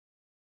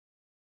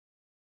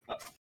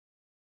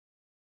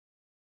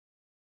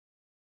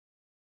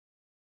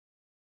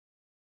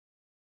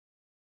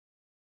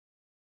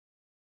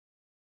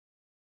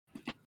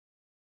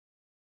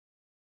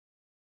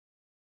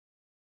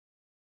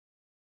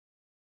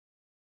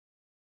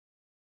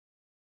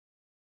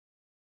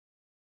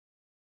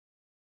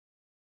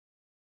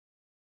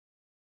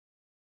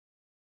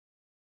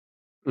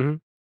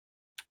 Mhm.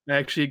 I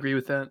actually agree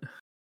with that.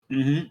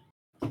 mm-hmm.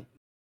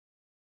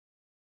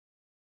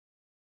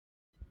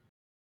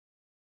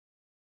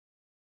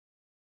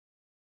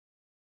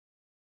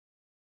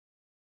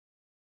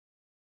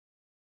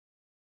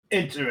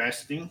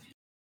 Interesting.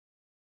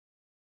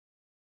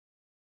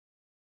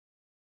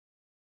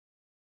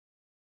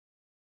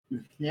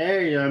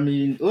 Yeah, I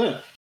mean,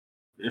 look,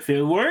 if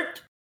it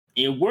worked,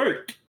 it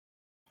worked.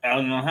 I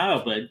don't know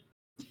how, but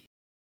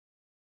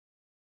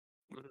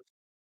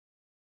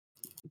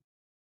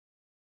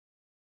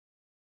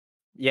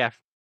Yeah.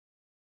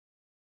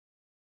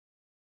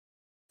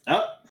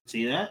 oh,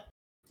 see that?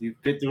 You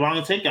picked the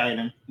wrong tick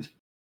item.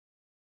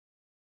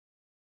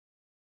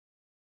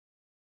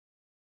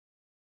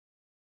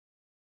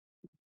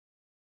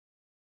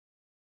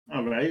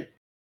 All right.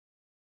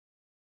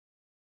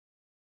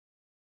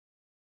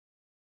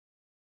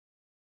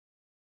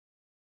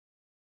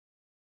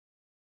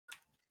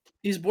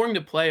 He's boring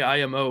to play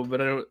IMO,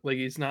 but I don't like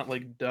he's not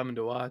like dumb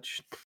to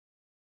watch.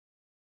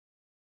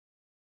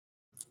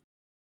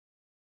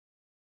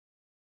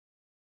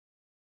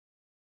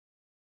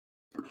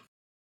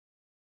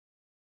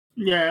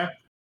 Yeah.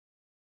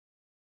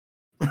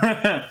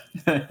 yeah.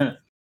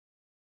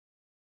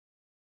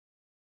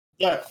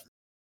 Yeah.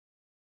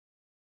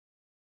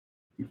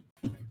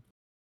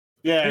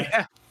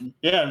 Yeah.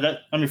 Yeah. That,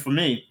 I mean, for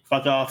me,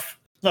 fuck off.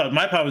 Look,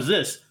 my power is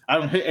this. I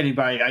don't hit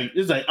anybody.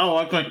 It's like, oh,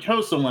 I'm going to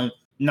kill someone,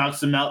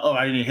 knocks them out. Oh,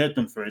 I didn't hit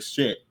them first.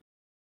 Shit.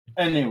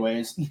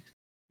 Anyways.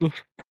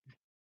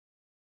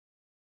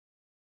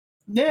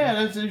 Yeah,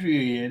 that's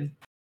infuriating.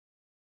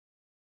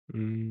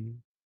 Mm.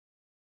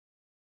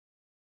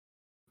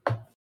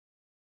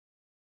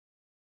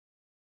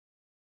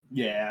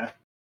 Yeah.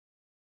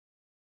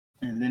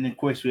 And then, of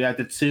course, we have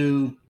the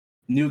 2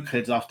 new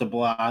kids off the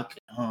block.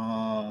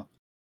 Well,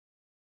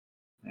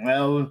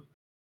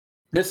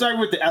 let's start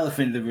with the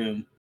elephant in the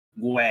room,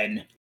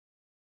 Gwen.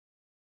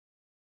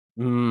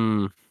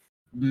 Mm.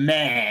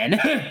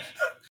 Man.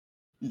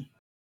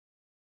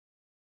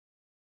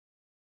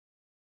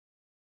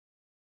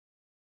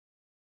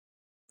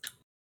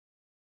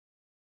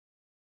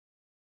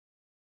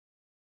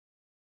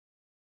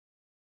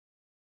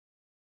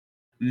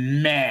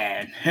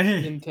 Man.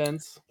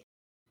 Intense.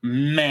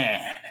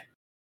 Man.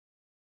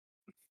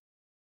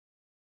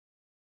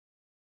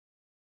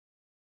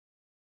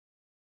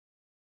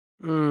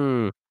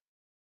 Mm.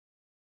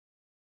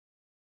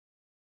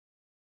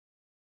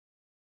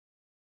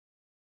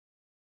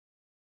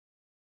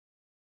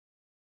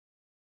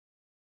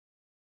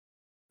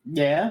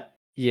 Yeah.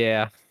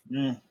 Yeah.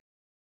 Mm.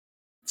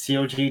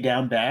 COG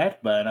down bad,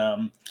 but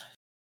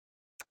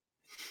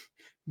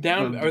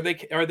Down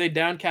are they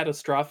down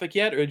catastrophic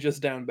yet or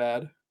just down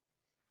bad?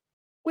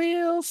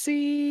 We'll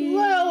see.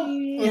 well,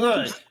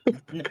 look.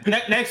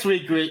 Next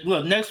week,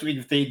 look. Next week,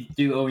 if they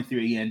do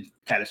 0-3 again,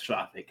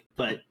 catastrophic.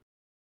 But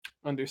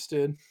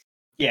Understood.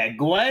 yeah,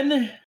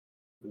 Gwen.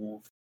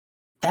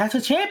 That's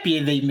a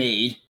champion they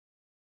made.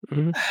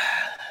 Mhm.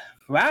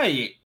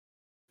 Right?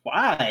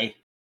 Why?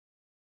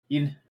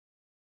 You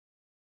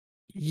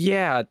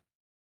Yeah.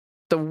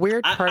 The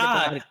weird part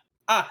about it.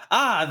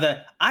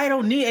 the I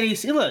don't need any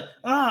look,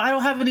 I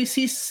don't have any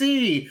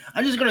CC.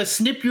 I'm just gonna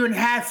snip you in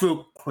half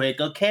real quick,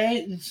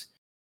 okay?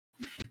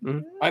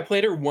 I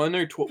played her one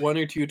or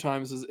 2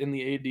 times in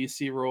the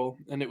ADC role,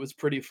 and it was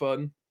pretty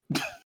fun.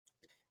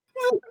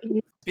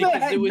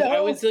 Because I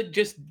was like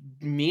just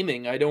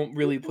memeing. I don't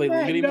really play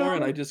League anymore,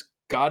 and I just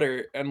got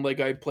her, and like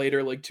I played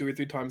her like 2 or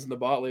 3 times in the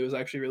bot lane. It was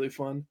actually really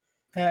fun.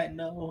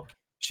 No.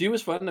 She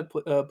was fun to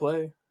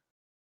play.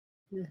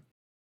 Yeah.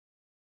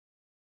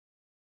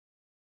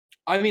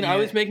 I mean, I Yeah.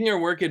 was making her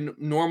work in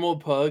normal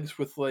pugs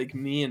with like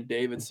me and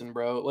Davidson,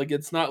 bro. Like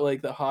it's not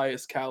like the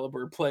highest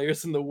caliber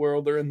players in the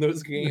world are in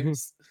those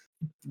games.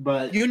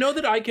 But You know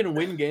that I can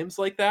win games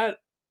like that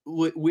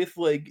with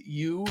like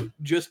you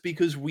just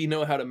because we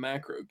know how to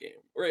macro game,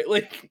 right?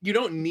 Like you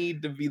don't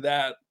need to be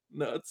that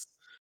nuts.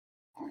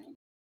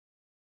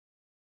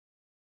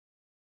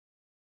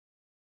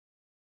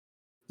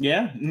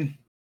 Yeah.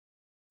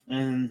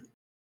 And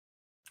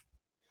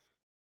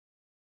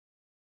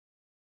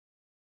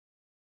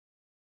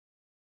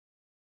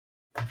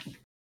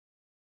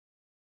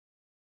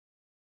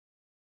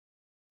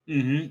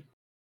mm-hmm.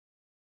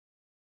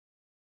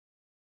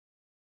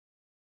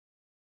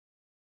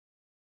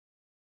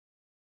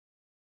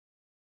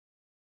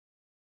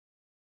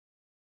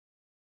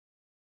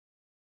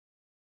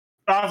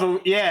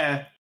 Also,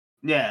 yeah.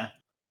 Yeah.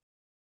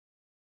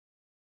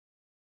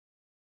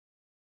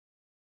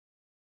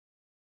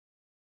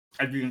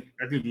 I think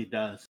he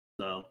does.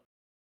 So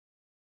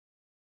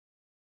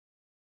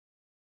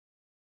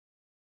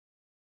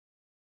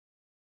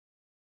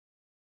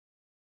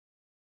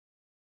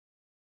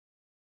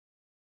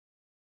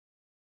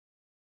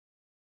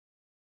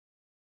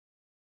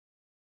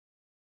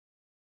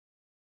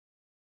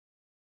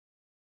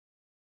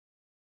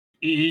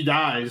he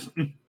dies.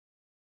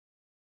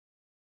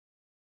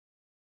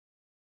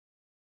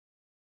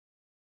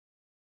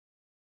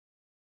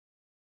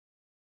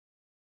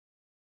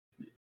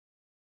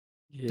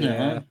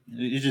 Yeah.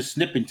 It's just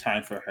snipping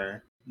time for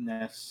her.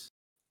 That's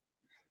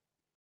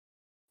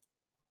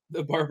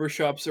The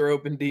barbershops are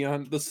open,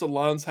 Dion. The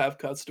salons have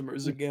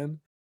customers again.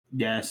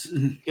 yes.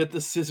 Get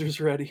the scissors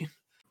ready.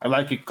 I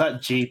like it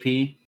cut,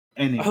 GP.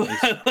 Anyways.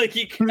 Like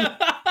you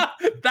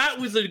that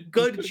was a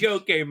good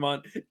joke,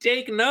 Amon.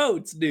 Take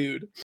notes,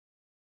 dude.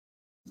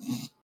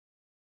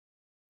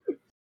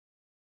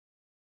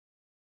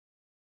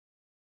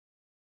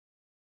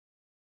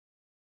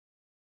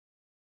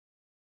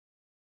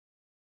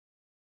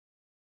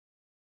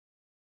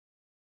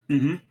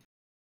 Mm-hmm.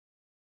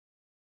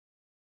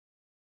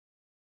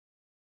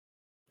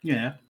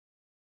 Yeah.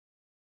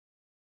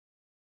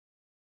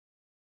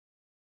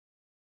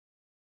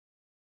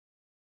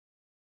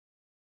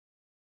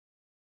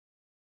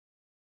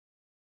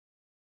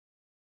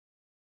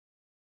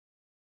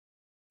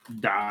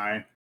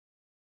 Die.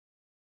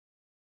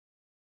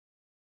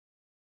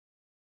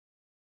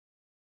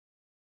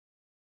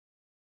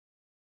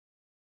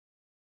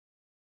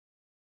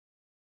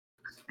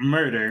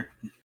 Murder.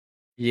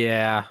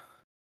 Yeah.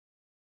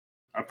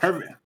 A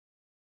perfect.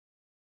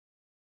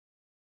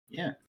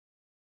 Yeah.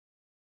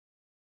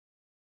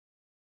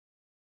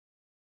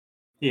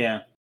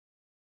 Yeah.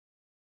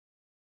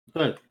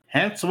 Good.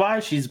 Hence why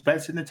she's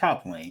best in the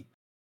top lane.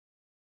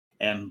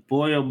 And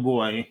boy, oh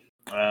boy,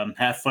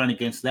 have fun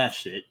against that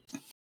shit.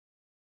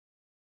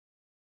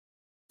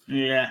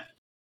 Yeah.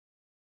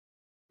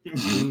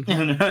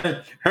 And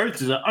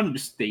hurts is an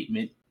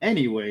understatement.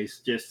 Anyways,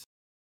 just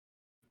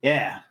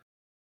yeah.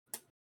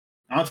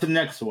 On to the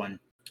next one.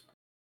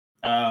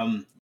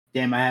 Damn,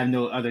 I have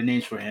no other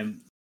names for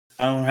him.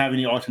 I don't have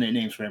any alternate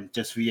names for him.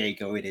 Just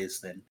Viego it is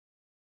then.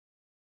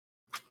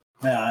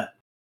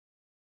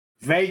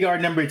 Vhagar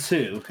number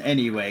 2.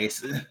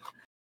 Anyways.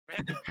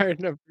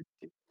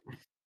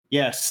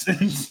 Yes.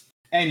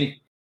 And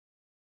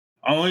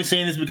I'm only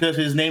saying this because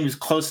his name is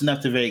close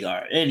enough to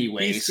Vhagar. He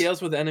Anyways.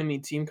 scales with enemy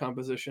team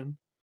composition.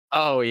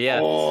 Oh yeah.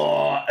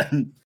 Oh,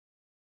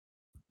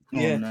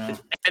 Yeah. no.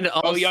 And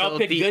also y'all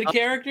pick good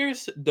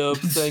characters? Dope,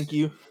 thank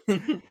you.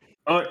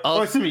 Or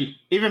excuse me,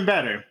 even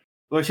better.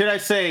 Or should I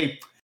say,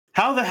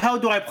 how the hell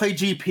do I play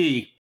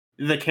GP,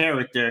 the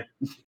character?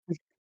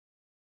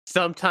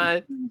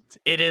 sometimes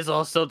it is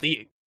also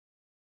the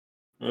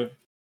Go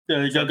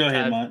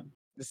ahead, Mont.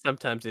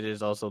 sometimes it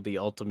is also the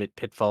ultimate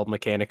pitfall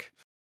mechanic.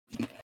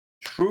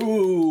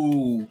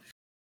 True.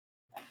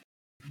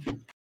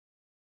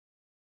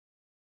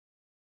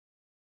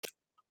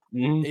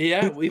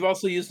 Yeah, we've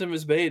also used him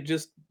as bait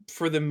just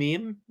for the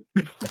meme.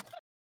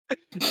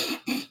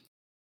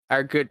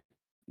 Our good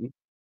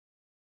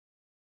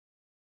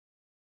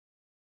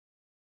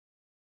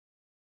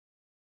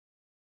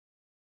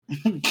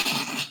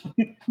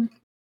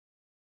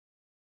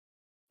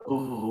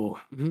oh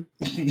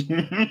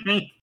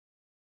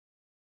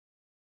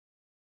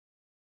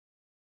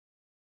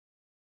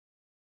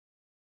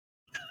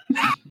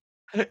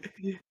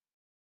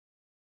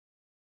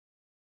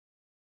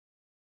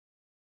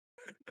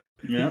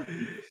Yep.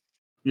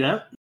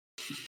 Yep.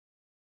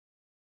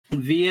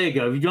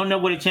 Viego, if you don't know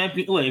what a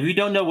champion, if you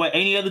don't know what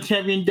any other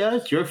champion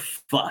does, you're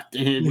fucked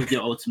with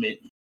your ultimate.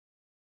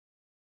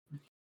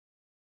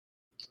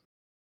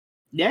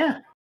 Yeah.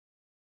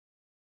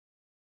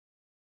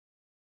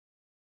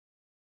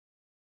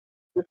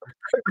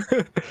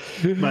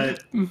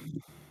 But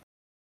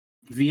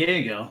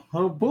Viego,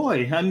 oh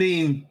boy, I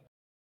mean,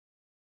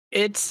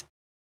 it's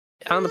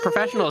on the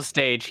professional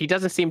stage, he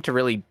doesn't seem to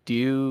really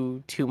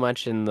do too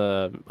much in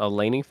the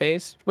laning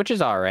phase, which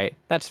is all right.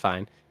 That's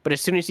fine. But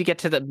as soon as you get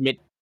to the mid,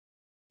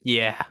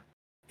 yeah,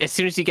 as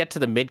soon as you get to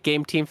the mid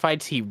game team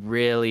fights, he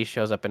really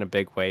shows up in a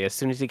big way. As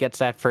soon as he gets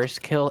that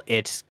first kill,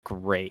 it's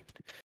great.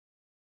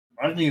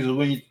 I think it's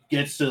when he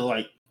gets to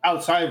like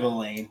outside of the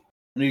lane,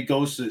 when he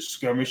goes to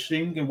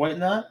skirmishing and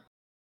whatnot.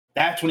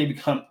 that's when he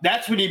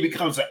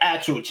becomes an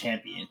actual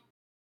champion.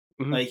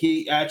 Mhm. Like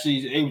he actually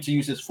is able to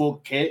use his full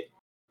kit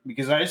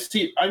because I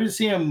been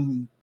seeing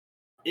him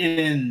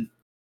in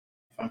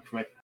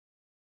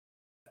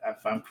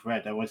if I'm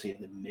correct, I was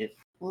in the mid.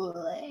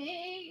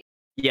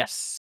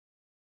 Yes.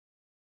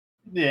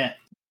 Yeah.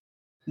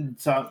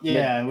 So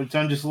yeah, which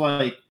I'm just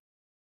like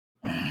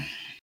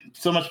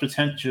so much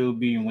potential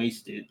being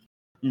wasted.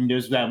 And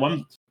there's that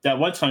one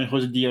time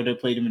Jose Diota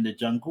played him in the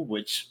jungle,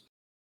 which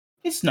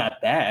it's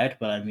not bad,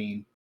 but I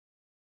mean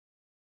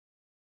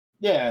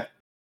yeah.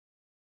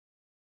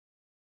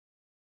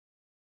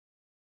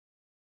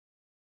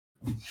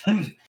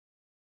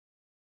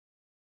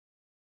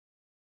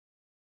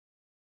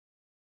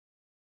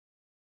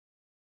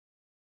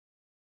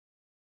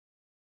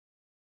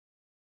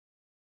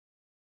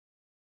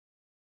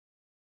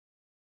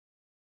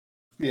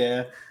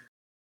 Yeah.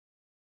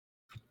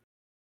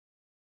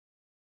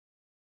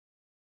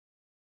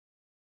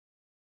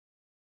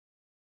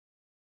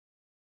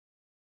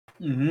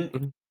 Mm-hmm.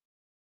 Mhm.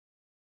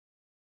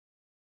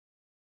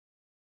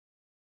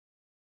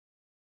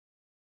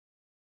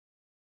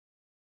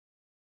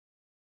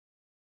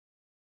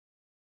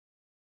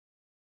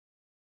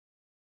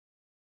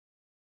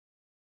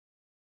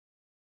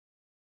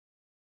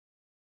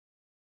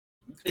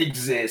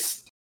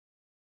 Exist.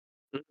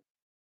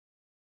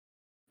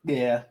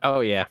 Yeah.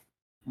 Oh yeah.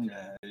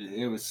 Yeah,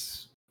 that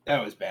was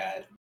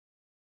bad.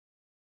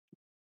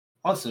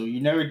 Also, you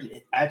never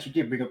actually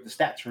did bring up the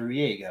stats for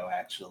Riego,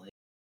 actually.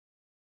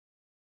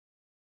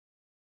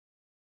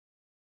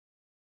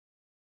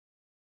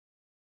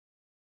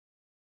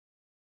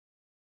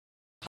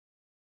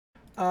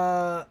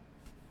 Nope.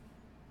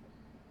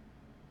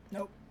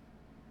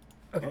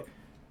 Okay.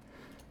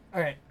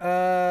 All right.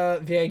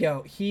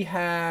 Viego. He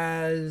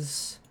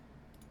has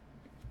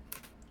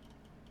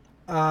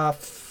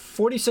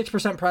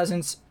 46%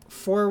 presence,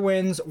 4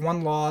 wins,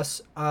 1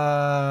 loss.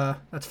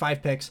 That's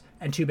 5 picks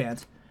and 2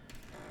 bans.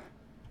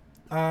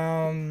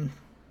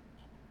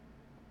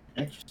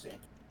 Interesting.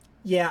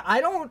 Yeah,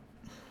 I don't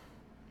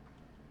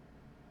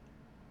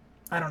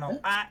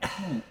know.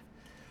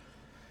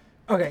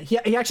 Okay, he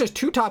actually has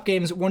 2 top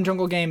games, 1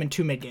 jungle game, and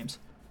 2 mid games.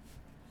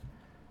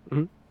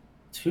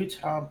 2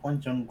 top, 1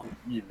 jungle.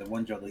 Yeah, the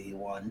 1 jungle he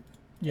won.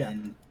 Yeah.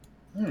 And,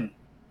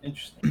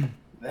 interesting.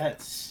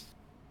 That's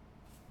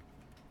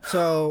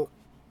So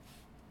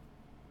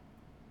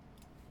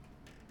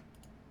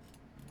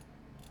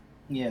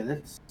yeah,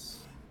 that's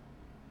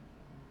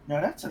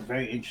a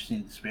very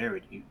interesting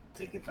disparity.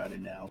 Think about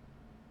it now.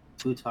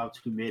 2 top,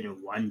 2 mid,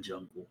 and 1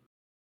 jungle.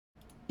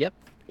 Yep.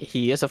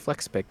 He is a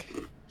flex pick.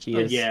 He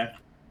is Yeah.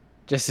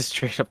 just a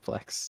straight up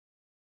flex.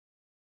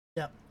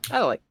 Yep.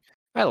 I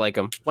like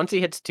him. Once he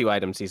hits 2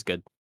 items, he's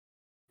good.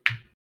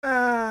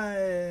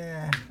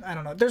 I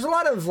don't know. There's a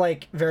lot of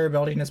like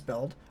variability in this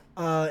build.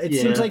 It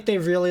Yeah. seems like they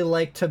really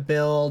like to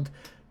build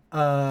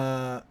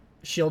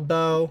shield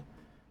bow,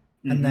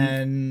 and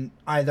then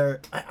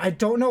either I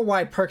don't know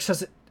why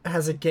Perks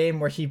has a game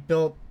where he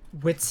built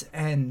Wit's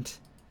End.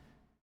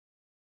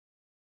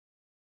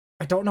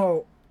 I don't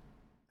know.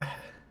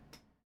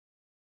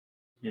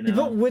 You He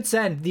built know. Wit's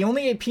End. The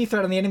only AP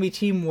threat on the enemy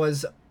team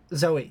was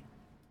Zoe.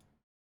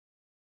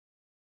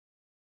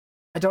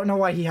 I don't know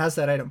why he has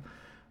that item.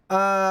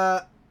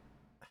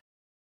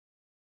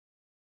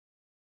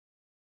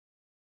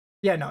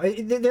 Yeah, no,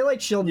 they like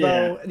shield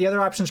bow. The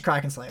other option is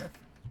Kraken Slayer.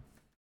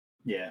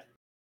 Yeah.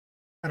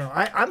 I don't know.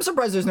 I'm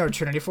surprised there's no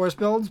Trinity Force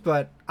builds,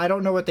 but I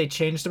don't know what they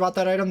changed about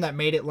that item that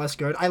made it less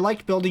good. I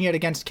liked building it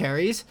against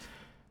carries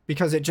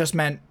because it just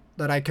meant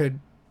that I could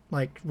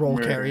like roll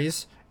Murder.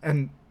 carries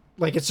and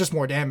like it's just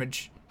more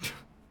damage.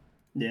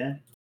 Yeah.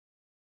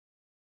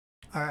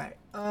 All right.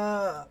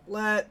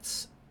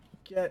 Let's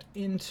get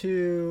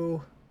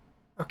into.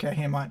 Okay,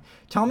 hang on.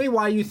 Tell me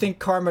why you think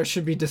Karma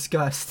should be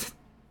discussed.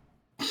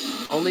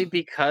 Only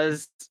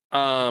because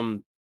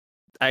I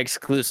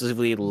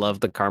exclusively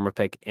love the Karma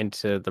pick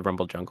into the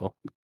Rumble Jungle.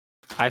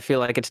 I feel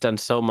like it's done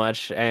so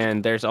much,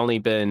 and there's only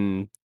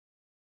been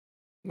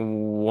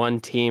one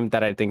team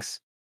that I think's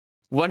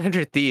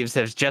 100 Thieves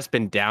has just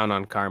been down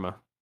on Karma.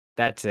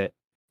 That's it.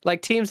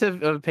 Like teams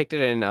have picked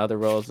it in other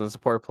roles and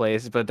support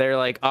plays, but they're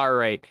like, all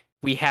right,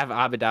 we have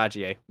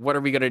Abidagie. What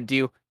are we gonna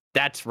do?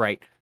 That's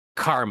right,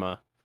 Karma.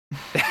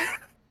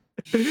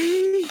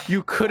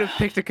 You could have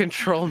picked a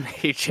control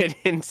mage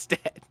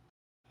instead.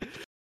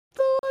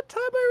 The one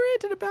time I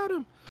ranted about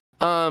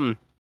him.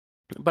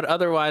 But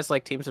otherwise,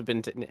 like teams have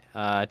been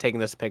taking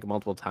this pick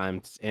multiple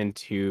times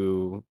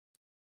into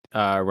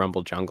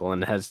Rumble Jungle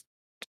and has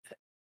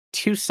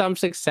to some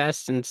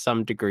success and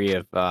some degree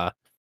of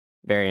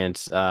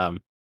variance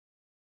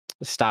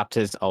stopped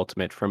his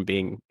ultimate from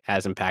being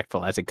as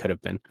impactful as it could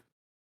have been.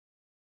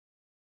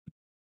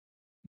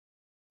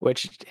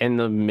 Which in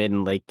the mid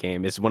and late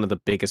game is one of the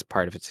biggest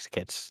part of its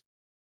kits.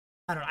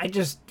 I don't know. I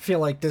just feel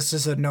like this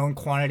is a known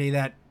quantity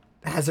that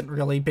hasn't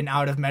really been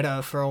out of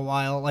meta for a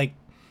while. Like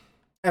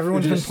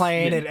everyone's been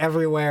playing it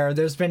everywhere.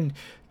 There's been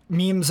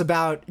memes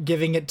about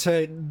giving it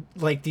to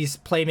like these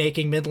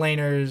playmaking mid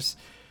laners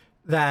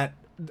that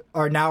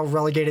are now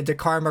relegated to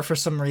Karma for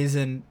some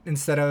reason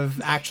instead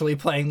of actually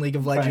playing League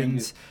of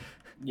Legends.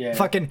 Yeah.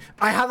 Fucking,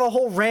 I have a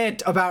whole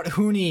rant about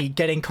Huni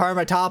getting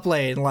Karma top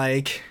lane.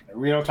 Like,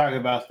 We don't talk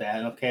about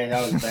that. Okay,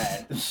 that was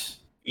bad.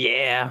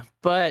 Yeah,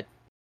 but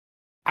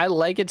I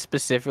like it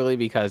specifically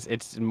because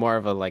it's more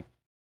of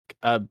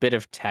a bit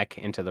of tech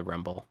into the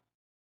Rumble.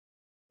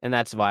 And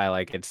that's why I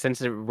like it. Since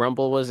the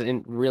Rumble was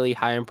really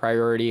high in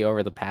priority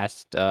over the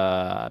past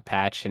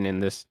patch and in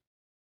this,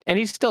 and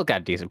he's still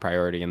got decent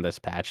priority in this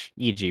patch.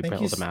 EG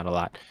pulled him out a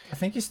lot. I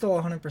think he's still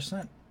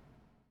 100%.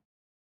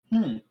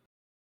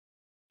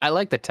 I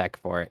like the tech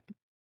for it.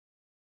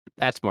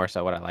 That's more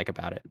so what I like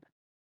about it.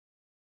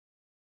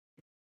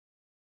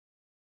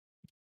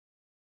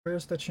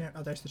 Where's the champ?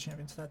 Oh, there's the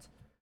champion stats.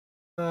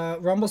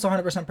 Rumble's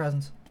 100%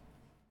 presence.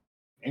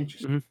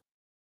 Interesting.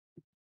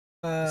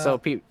 So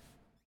people,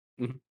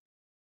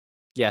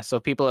 yeah. So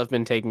people have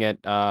been taking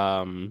it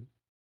to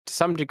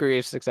some degree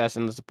of success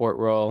in the support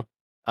role.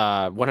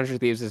 100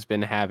 Thieves has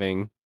been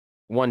having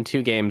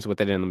 1-2 games with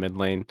it in the mid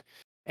lane,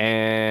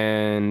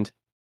 and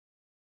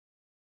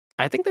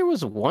I think there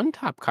was one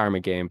top Karma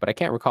game, but I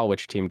can't recall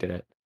which team did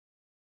it.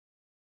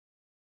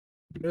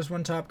 There's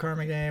one top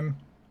Karma game.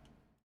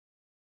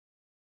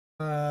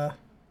 Thank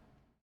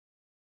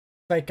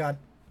God.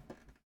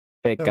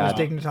 Thank That God.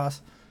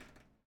 was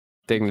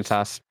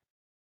Dignitas.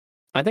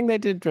 I think they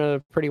did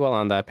pretty well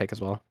on that pick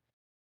as well.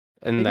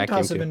 In that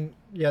game too.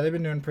 They've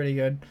been doing pretty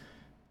good.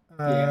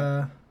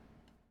 Because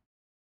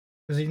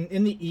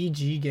in the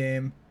EG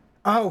game,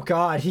 oh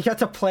God, he got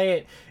to play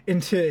it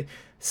into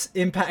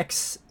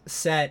Impact's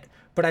set,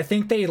 but I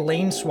think they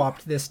lane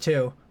swapped this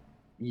too.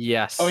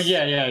 Yes. Oh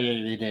yeah,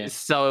 they did.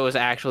 So it was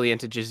actually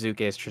into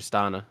Jizuke's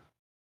Tristana.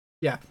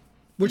 Yeah,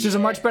 which is a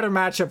much better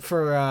matchup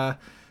for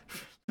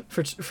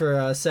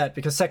Set,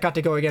 because Set got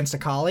to go against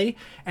Akali,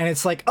 and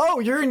it's like, oh,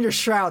 you're in your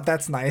shroud.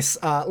 That's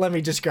nice. Let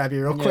me just grab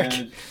you real quick.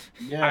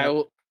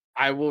 Yeah.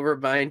 I will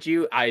remind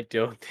you, I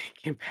don't think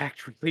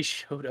Impact really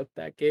showed up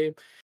that game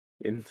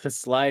in the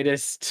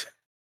slightest.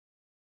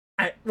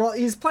 Well,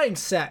 he's playing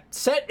Set.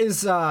 Set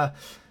is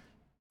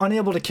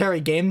unable to carry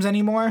games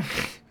anymore.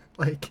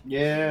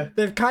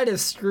 They've kind of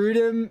screwed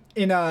him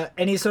in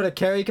any sort of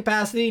carry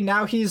capacity.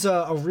 Now he's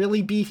a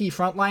really beefy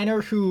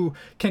frontliner who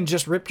can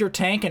just rip your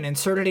tank and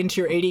insert it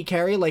into your AD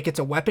carry like it's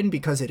a weapon,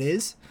 because it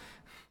is.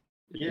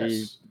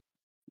 Yes.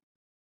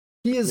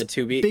 He is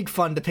big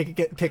fun to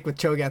pick with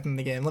Cho'Gath in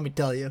the game, let me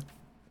tell you.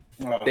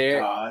 Oh,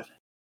 God.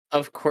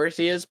 Of course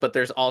he is, but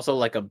there's also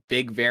like a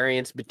big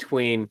variance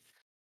between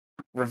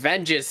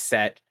Revenge's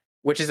Set,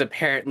 which is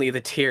apparently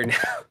the tier now.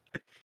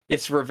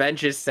 It's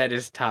Revenge's Set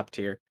is top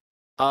tier.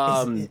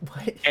 And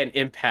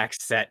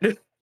Impact Set.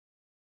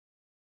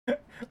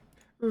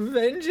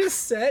 Revenge's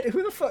Set?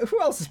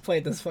 Who else has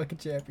played this fucking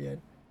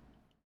champion?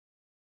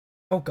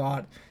 Oh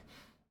God.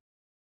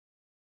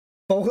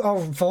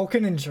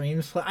 Vulcan and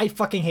Dreams. I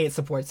fucking hate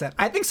support Set.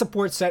 I think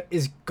support Set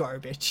is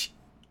garbage.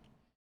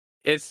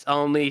 It's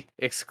only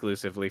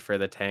exclusively for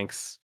the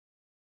tanks.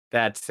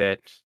 That's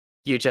it.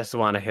 You just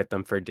want to hit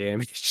them for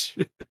damage.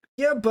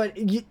 Yeah, but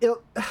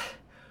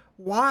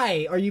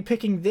why are you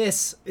picking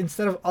this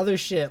instead of other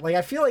shit? Like,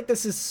 I feel like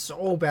this is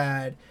so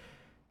bad.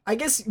 I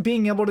guess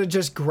being able to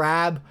just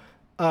grab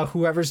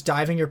whoever's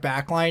diving your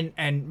backline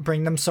and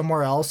bring them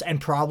somewhere else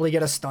and probably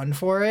get a stun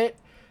for it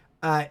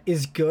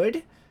is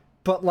good.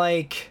 But,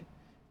 like,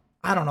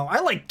 I don't know.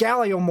 I like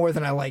Galio more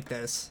than I like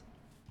this.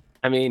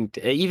 I mean,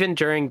 even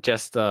during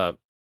just a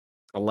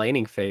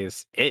laning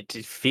phase, it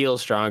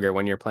feels stronger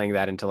when you're playing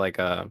that into like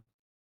a...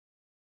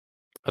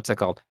 What's it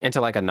called? Into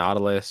like a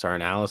Nautilus or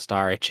an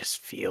Alistar. It just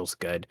feels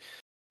good.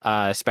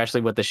 Especially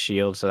with the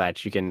shield, so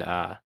that you can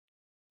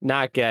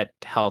not get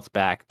health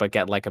back, but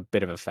get like a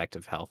bit of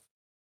effective health.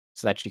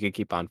 So that you can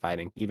keep on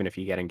fighting, even if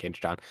you get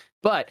engaged on.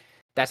 But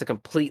that's a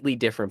completely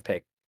different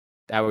pick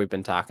that we've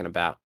been talking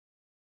about.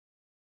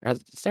 Is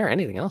there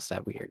anything else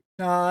that weird?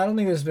 No, I don't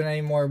think there's been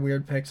any more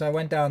weird picks. I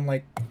went down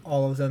like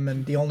all of them,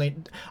 and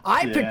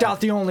I picked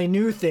out the only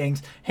new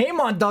things.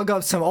 Haemon dug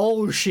up some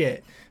old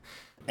shit.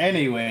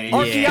 Anyway,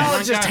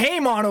 archaeologist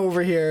Haemon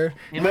over here.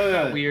 It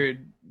got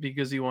weird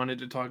because he wanted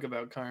to talk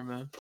about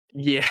Karma.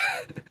 Yeah.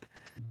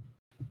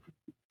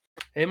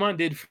 Haemon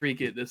did freak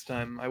it this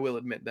time. I will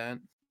admit that.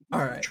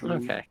 All right.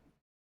 Okay.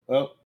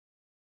 Well,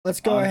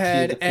 let's go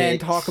ahead and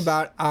talk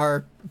about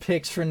our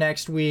picks for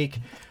next week.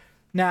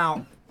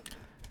 Now,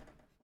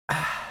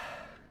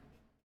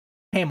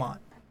 Haemon.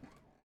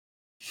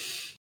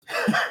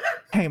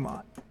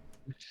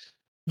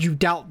 You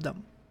doubt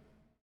them.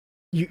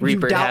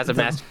 Reaper has a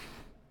mess.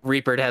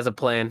 Reaper has a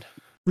plan.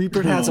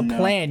 Reaper has a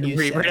plan, you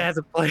Reaper has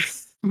a plan.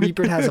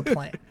 Reaper has a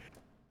plan.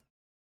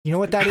 You know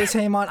what that is,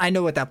 Haemon? I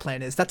know what that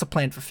plan is. That's a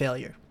plan for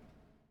failure.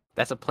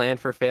 That's a plan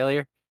for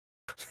failure?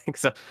 I think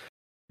so.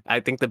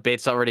 I think the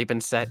bait's already been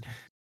set.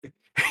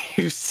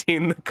 You've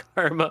seen the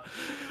Karma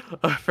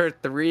for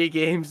 3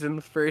 games in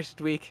the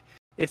first week.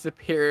 It's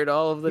appeared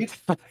all of the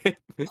time.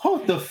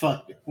 Hold the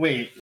fuck.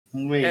 Wait a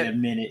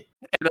minute.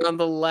 And on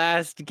the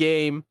last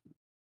game,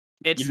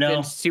 it's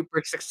been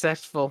super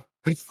successful.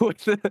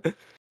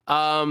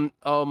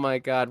 Oh my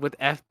god, with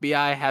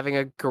FBI having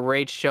a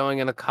great showing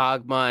in a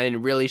Kog'Maw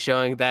and really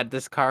showing that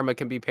this Karma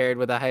can be paired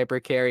with a hyper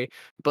carry,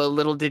 but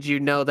little did you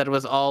know that it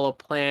was all a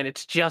plan.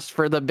 It's just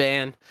for the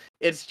ban.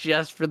 It's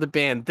just for the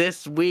ban.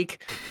 This week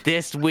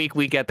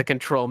we get the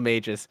control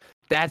mages.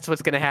 That's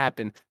what's gonna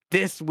happen.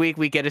 This week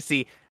we get to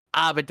see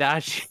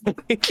Abadashi.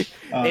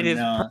 Oh, It is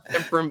no.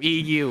 from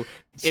EU.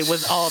 It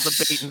was all the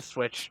bait and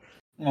switch.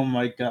 Oh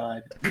my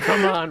god.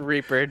 Come on,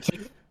 Reaper.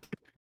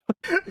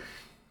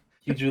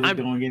 He's really I'm-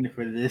 going in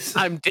for this.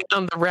 I'm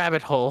down the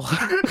rabbit hole.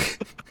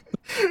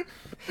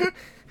 That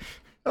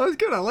was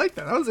good. I like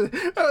that.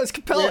 That was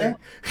compelling.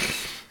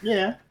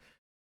 Yeah.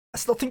 I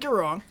still think you're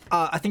wrong.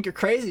 I think you're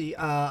crazy.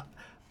 I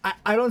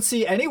don't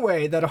see any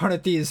way that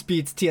 100 Thieves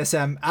beats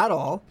TSM at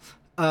all.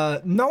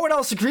 No one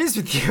else agrees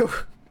with you.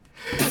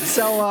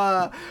 So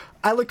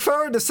I look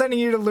forward to sending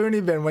you to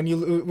Looney Bin when you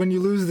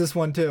lose this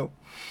one too.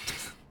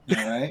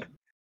 All right.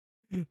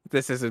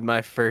 This isn't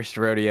my first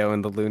rodeo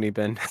in the loony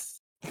bin.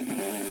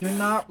 You're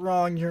not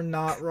wrong. You're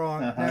not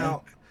wrong. Uh-huh. Now,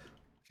 are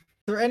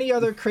there any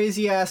other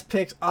crazy ass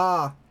picks?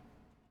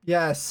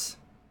 Yes.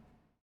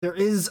 There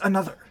is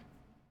another.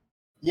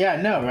 Yeah,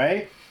 I know,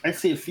 right? I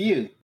see a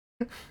few.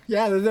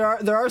 Yeah,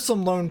 there are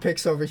some lone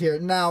picks over here.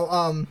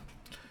 Now,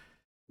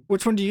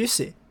 which one do you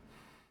see?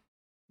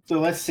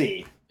 So let's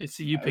see. I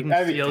see you picking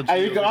I mean,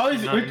 CLG. you can over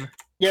always, C9.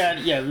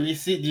 yeah. We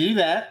do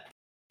that.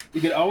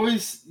 You can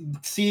always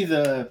see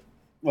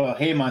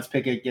Haymon's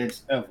pick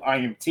against of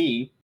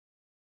IMT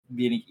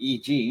being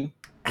EG.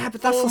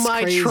 But that's Oh just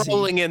my crazy.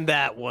 trolling in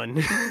that one.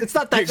 It's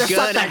not that. You're That's not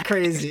gonna that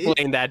crazy.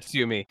 Explain that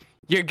to me.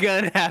 You're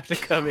gonna have to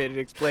come in and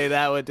explain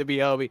that one to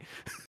me, Obi.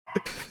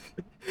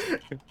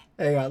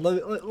 Hang on.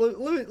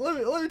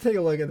 Let me take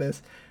a look at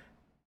this.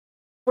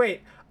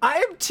 Wait,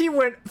 IMT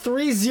went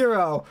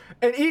 3-0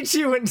 and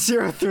EG went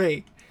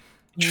 0-3.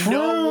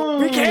 No,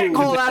 We can't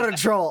call that a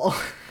troll.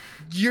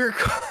 You're.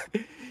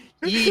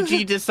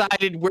 EG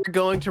decided we're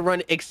going to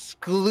run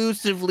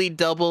exclusively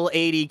double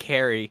 80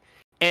 carry.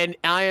 And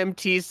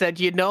IMT said,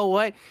 you know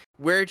what?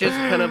 We're just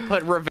going to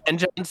put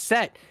revenge on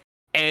set.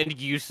 And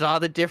you saw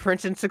the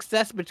difference in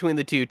success between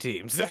the two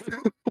teams.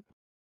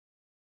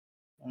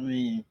 I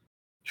mean,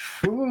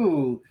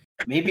 true.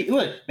 Maybe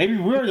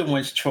we're the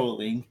ones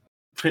trolling,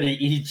 putting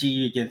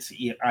EG against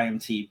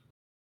IMT. You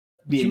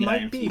Being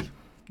might IMT. be.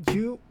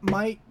 You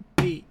might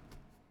be.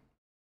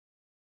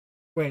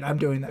 Wait, I'm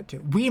doing that too.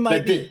 We might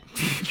But be.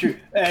 True,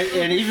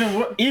 and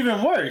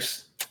even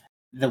worse,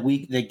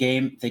 the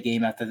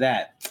game after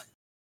that,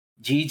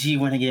 GG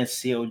went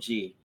against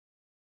COG.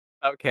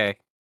 Okay.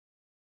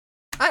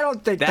 I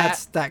don't think That-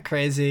 that's that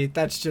crazy.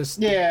 That's just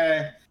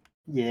Yeah.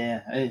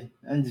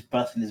 I'm just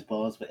busting his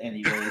balls, but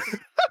anyways.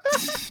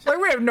 like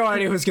we have no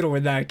idea who's gonna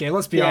win that game.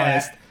 Let's be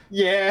honest.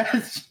 Yeah.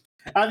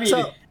 I mean,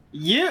 So-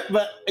 you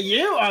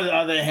on the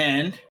other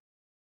hand,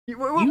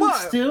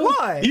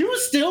 Why? you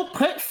still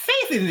put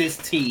faith in this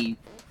team.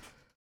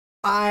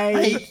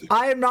 I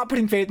am not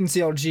putting faith in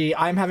CLG.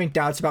 I'm having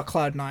doubts about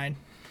Cloud9.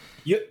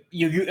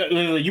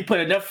 You put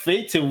enough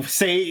faith to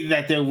say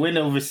that they'll win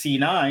over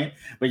C9,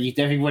 but you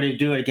definitely wouldn't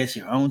do it against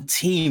your own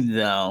team,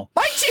 though.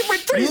 My team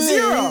went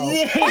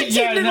 3-0. My team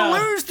Yeah, didn't no.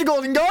 lose to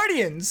Golden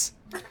Guardians.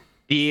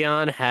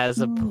 Dion has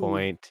a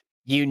point.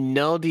 You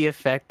know the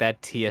effect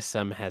that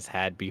TSM has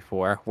had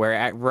before,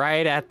 where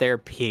right at their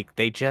peak,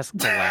 they just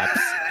collapse.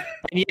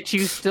 And yet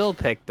you still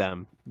pick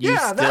them. You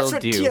Yeah, still that's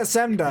what do.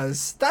 TSM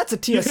does. That's a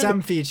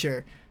TSM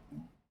feature.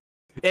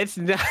 It's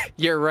not.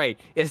 You're right.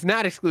 It's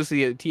not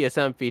exclusively a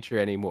TSM feature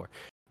anymore,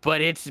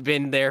 but it's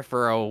been there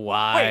for a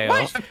while. Wait,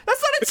 what?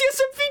 That's not a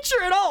TSM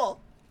feature at all.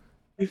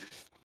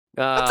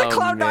 That's a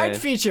Cloud9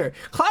 feature.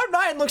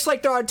 Cloud9 looks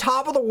like they're on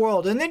top of the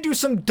world and they do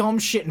some dumb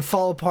shit and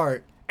fall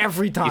apart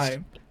every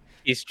time.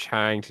 He's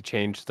trying to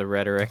change the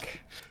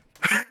rhetoric.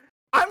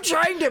 I'm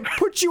trying to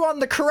put you on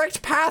the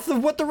correct path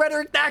of what the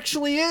rhetoric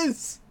actually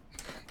is.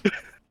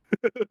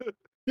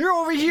 You're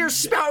over here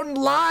spouting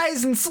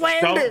lies and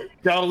slander.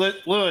 Don't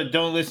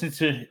listen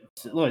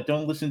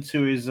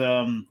to his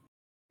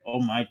oh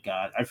my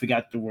god, I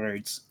forgot the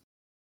words.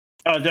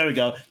 Oh, there we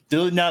go.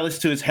 Do not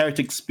listen to his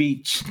heretic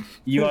speech.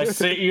 You are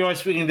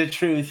speaking the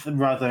truth,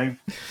 brother.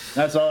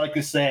 That's all I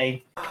can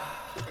say. All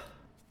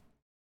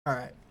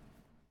right.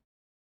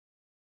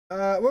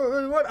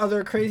 What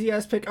other crazy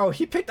ass pick? Oh,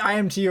 he picked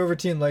IMT over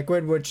Team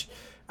Liquid, which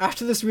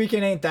after this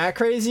weekend ain't that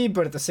crazy,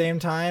 but at the same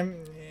time,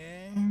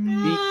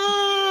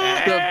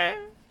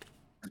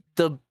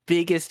 The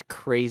biggest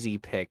crazy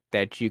pick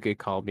that you could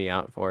call me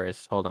out for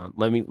is, hold on,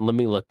 let me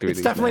look through it's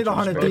these definitely the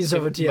matches 100 first. Thieves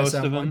over Most of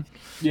TSM them. one.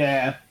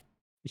 Yeah.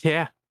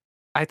 Yeah,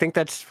 I think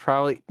that's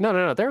probably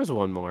no. There was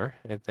one more.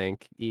 I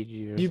think EG.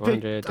 You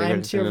picked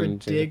IMT over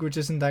Dig, which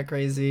isn't that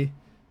crazy.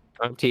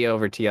 IMT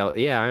over TL.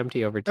 Yeah,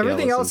 IMT over TL.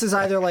 Everything else isn't- is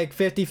either like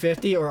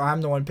 50-50 or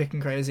I'm the one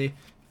picking crazy.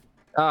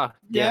 Ah,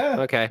 yeah.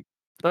 Yeah. Okay.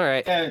 All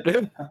right. I'm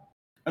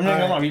not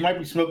gonna lie. We might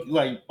be smoking,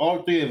 like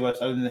all three of us,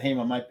 other than him.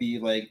 I might be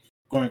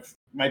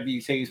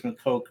taking some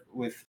coke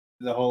with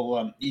the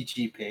whole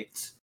EG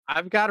picks.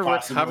 I've got to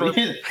recover.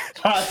 Possibly.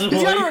 Possibly.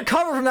 He's got to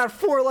recover from that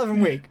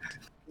 4-11 week.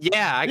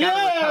 Yeah, I got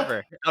to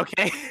recover.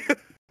 Okay.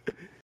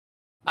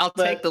 I'll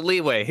take the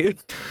leeway.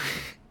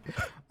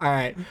 All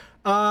right.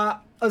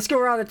 Let's go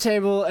around the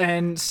table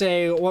and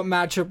say what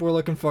matchup we're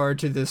looking forward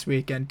to this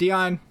weekend.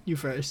 Dion, you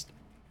first.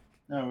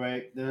 All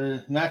right,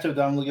 the matchup that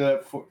I'm looking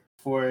at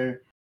for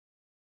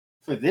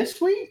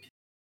this week.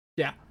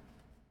 Yeah.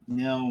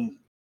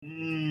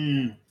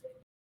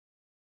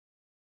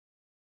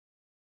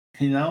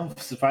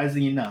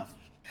 Surprisingly enough,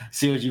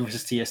 COG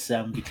versus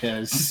TSM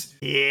because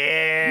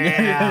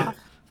Yeah.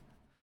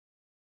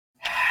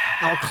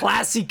 El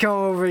Clasico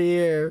over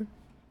here.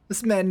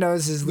 This man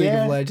knows his League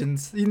of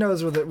Legends. He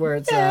knows where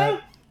it's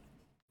at.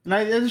 And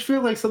I just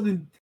feel like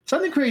something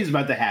crazy is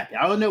about to happen.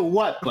 I don't know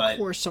what, but Of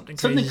course something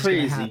crazy is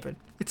going to happen.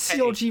 It's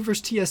CLG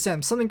versus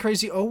TSM. Something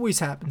crazy always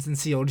happens in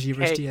CLG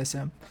versus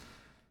TSM.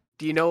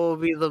 Do you know what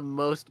would be the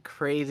most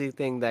crazy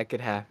thing that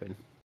could happen?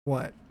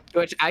 What?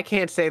 Which I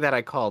can't say that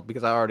I called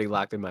because I already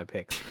locked in my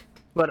pick.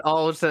 But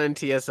all of a sudden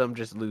TSM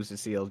just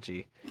loses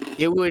CLG.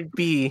 It would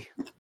be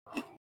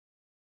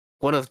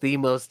one of the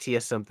most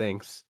TSM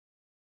things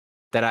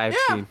that I've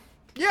seen.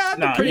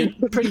 Yeah, pretty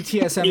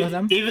TSM with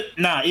them.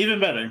 Even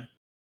better.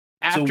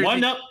 After so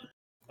one up.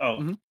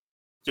 Oh,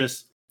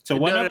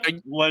 one up.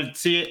 What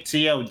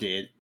CL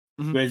did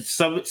with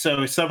Summoning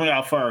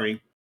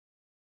Alfari.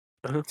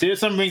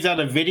 TSM brings out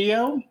a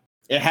video.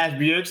 It has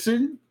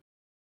Bjergsen.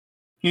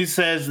 He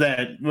says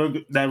that we're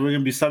gonna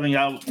be subbing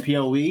out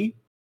PoE,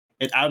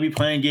 and I'll be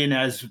playing again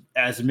as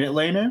mid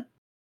laner,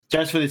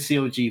 just for the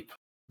CLG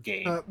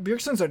game.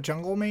 Bjergsen's a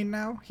jungle main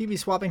now. He be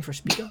swapping for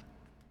Spica.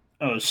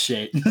 Oh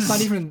shit! It's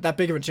not even that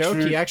big of a joke.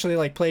 He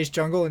actually plays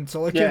jungle in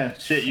solo queue. Yeah,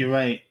 shit. You're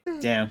right.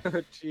 Damn,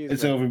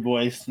 it's over,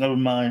 boys. Never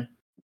mind.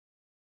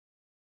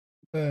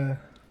 Hey,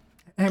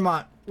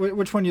 Mont,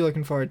 which one are you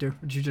looking forward to?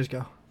 Would you just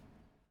go?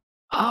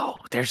 Oh,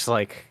 there's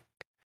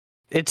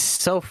it's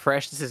so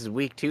fresh. This is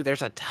week 2.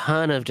 There's a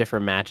ton of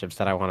different matchups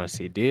that I want to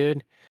see,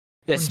 dude.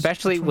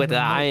 Especially with the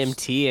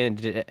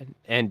IMT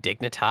and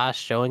Dignitas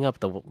showing up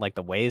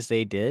the ways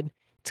they did.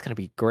 It's gonna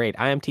be great.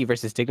 IMT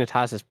versus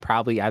Dignitas is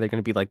probably either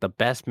gonna be the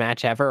best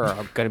match ever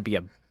or gonna be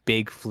a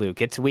big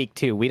fluke. It's week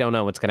 2. We don't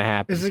know what's gonna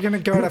happen. Is it gonna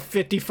go to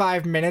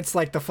 55 minutes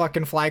like the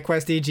fucking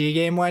FlyQuest EG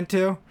game went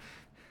to?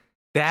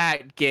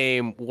 That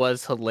game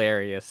was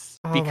hilarious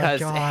because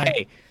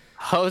hey,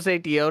 Jose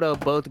Dioto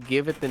both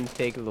give it and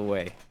take it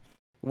away.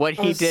 What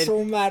he did. I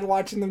was so mad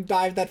watching them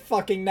dive that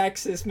fucking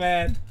Nexus,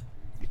 man.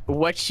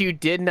 What you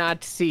did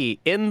not see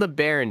in the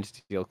Baron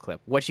steal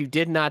clip, what you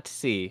did not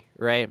see,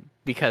 right?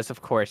 Because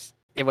of course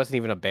it wasn't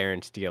even a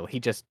Baron steal. He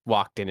just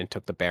walked in and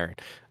took the Baron.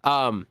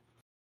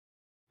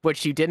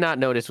 What you did not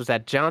notice was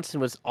that Johnson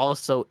was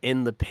also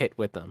in the pit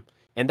with them.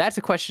 And that's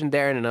a question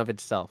there in and of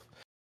itself.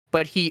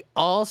 But he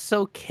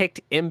also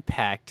kicked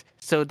Impact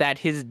so that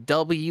his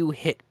W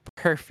hit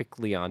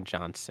perfectly on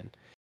Johnson.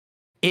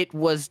 It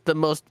was the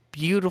most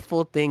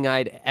beautiful thing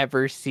I'd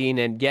ever seen,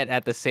 and yet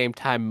at the same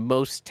time,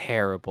 most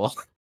terrible.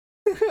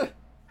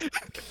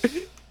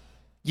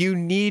 You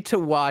need to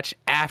watch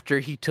after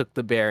he took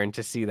the Baron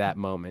to see that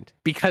moment.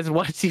 Because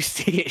once you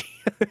see it,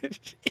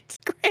 it's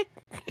great.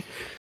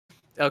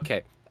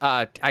 Okay,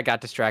 I got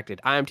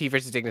distracted. IMT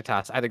versus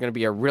Dignitas. Either going to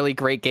be a really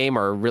great game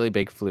or a really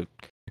big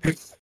fluke.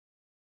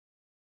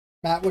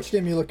 Matt, which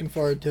game are you looking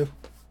forward to?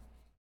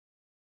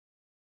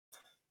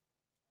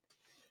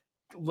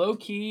 Low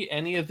key,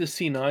 any of the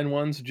C9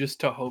 ones,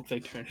 just to hope they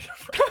turn it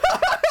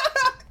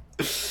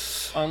around.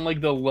 On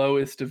the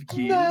lowest of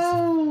keys.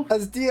 No.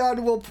 As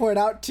Dion will point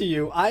out to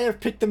you, I have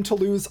picked them to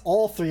lose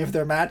all 3 of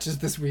their matches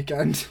this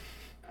weekend.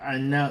 I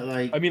know,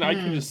 I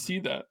can just see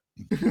that.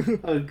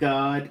 Oh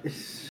god.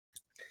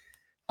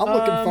 I'm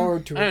looking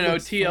forward to it. I don't know,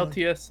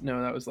 TLTS.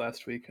 No, that was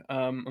last week.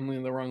 I'm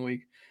in the wrong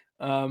week.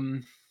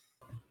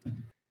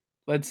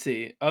 Let's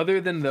see. Other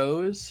than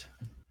those,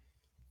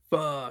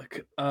 fuck.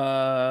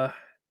 I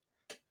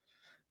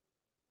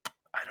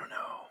don't know.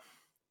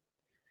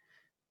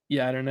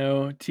 Yeah, I don't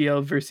know.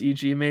 TL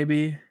versus EG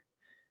maybe.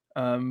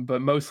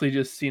 But mostly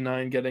just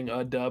C9 getting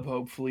a dub,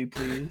 hopefully,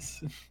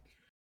 please.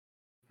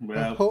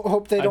 Well,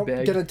 hope they don't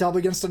get a dub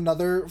against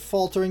another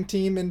faltering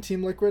team in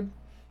Team Liquid.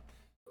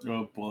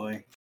 Oh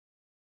boy.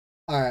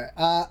 All right.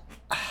 I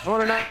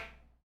want to know.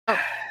 Oh,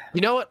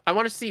 you know what? I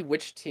want to see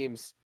which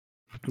team's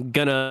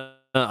gonna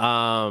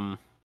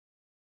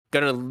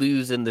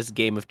lose in this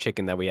game of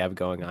chicken that we have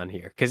going on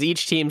here, because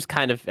each team's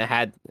kind of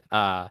had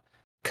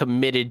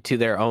committed to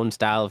their own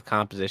style of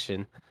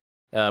composition.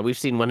 We've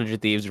seen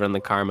 100 Thieves run the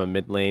Karma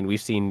mid lane.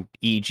 We've seen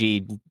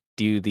EG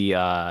do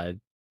the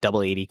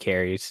double 80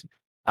 carries.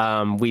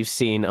 We've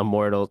seen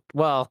Immortal.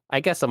 Well, I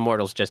guess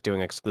Immortal's just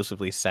doing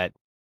exclusively set.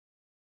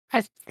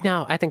 I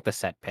think the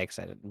set picks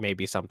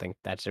maybe something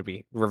that should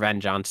be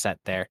revenge on set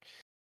there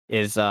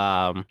is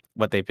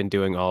what they've been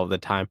doing all of the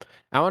time.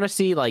 I want to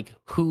see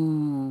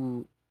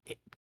who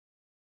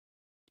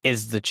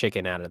is the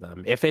chicken out of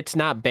them. If it's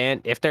not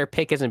banned, if their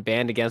pick isn't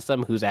banned against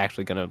them, who's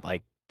actually gonna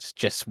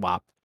just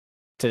swap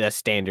to a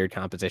standard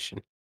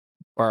composition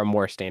or a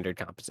more standard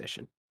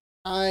composition?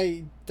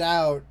 I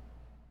doubt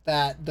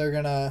that they're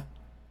gonna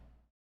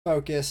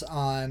focus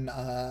on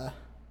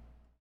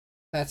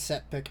that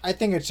set pick. I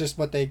think it's just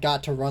what they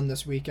got to run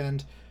this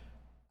weekend.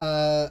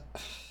 Uh,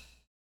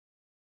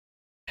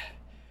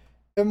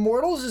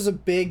 Immortals is a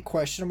big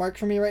question mark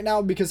for me right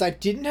now because I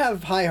didn't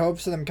have high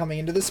hopes of them coming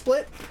into the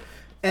split,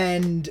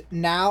 and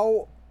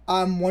now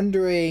I'm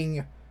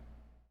wondering,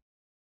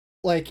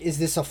 like, is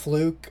this a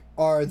fluke?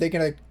 Are they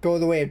gonna go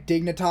the way of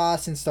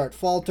Dignitas and start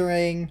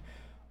faltering?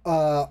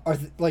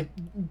 Like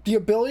the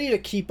ability to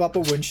keep up a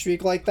win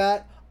streak like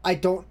that? I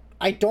don't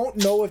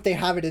know if they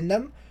have it in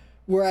them.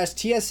 Whereas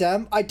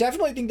TSM, I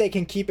definitely think they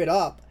can keep it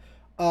up.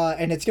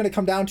 And it's going to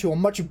come down to a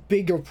much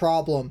bigger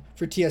problem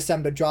for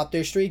TSM to drop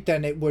their streak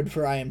than it would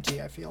for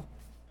IMT, I feel.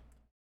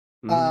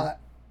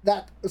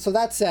 That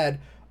said,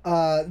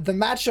 the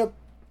matchup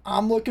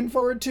I'm looking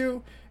forward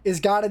to is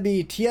got to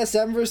be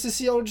TSM versus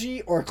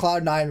CLG or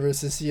Cloud9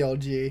 versus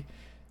CLG.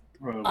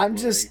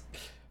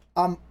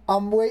 Oh,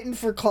 I'm waiting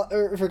for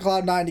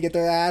Cloud9 to get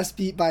their ass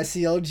beat by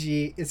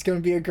CLG. It's going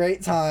to be a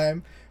great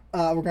time.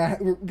 We're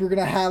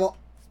gonna have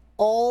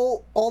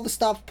all the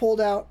stops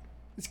pulled out.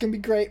 It's gonna be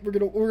great. We're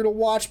gonna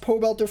watch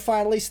Pobelter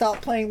finally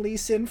stop playing Lee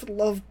Sin, for the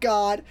love of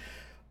God.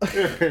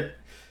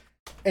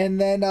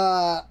 And then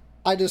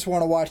I just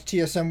want to watch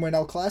TSM win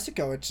El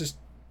Clasico. It's just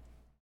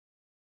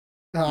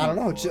I don't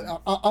know.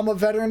 I'm a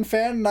veteran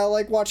fan, and I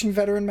like watching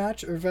veteran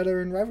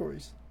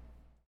rivalries.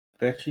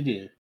 Bet you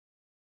did.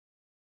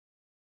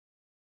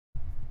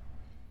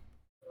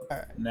 All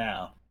right.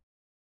 Now,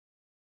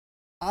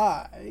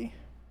 I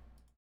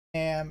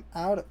am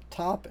out of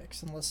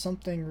topics unless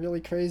something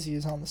really crazy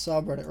is on the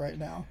subreddit right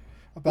now.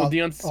 Well,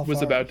 Dion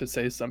was about to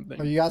say something.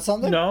 Oh, you got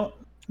something? No.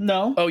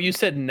 Oh, you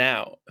said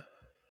now.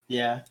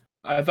 Yeah.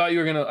 I thought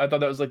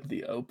that was like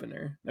the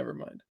opener. Never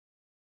mind.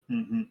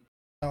 Mm-hmm.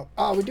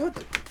 Oh, we got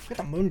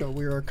the Mundo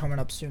Weaver coming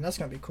up soon. That's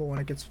gonna be cool when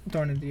it gets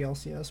thrown into the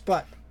LCS.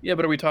 But yeah,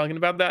 but are we talking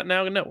about that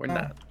now? No, we're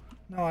not.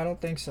 No, I don't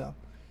think so.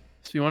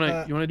 So you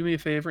wanna do me a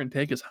favor and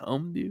take us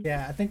home, dude?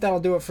 Yeah, I think that'll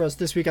do it for us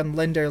this week on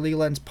Legendary League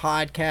Lens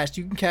podcast.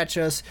 You can catch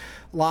us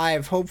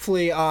live,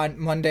 hopefully on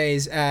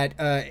Mondays at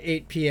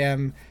 8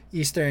 p.m.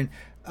 Eastern.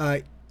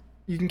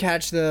 You can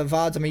catch the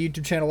VODs on my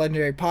YouTube channel,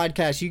 Legendary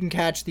Podcast. You can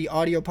catch the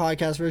audio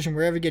podcast version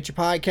wherever you get your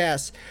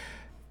podcasts.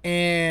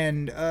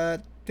 And I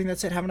think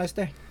that's it. Have a nice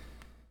day.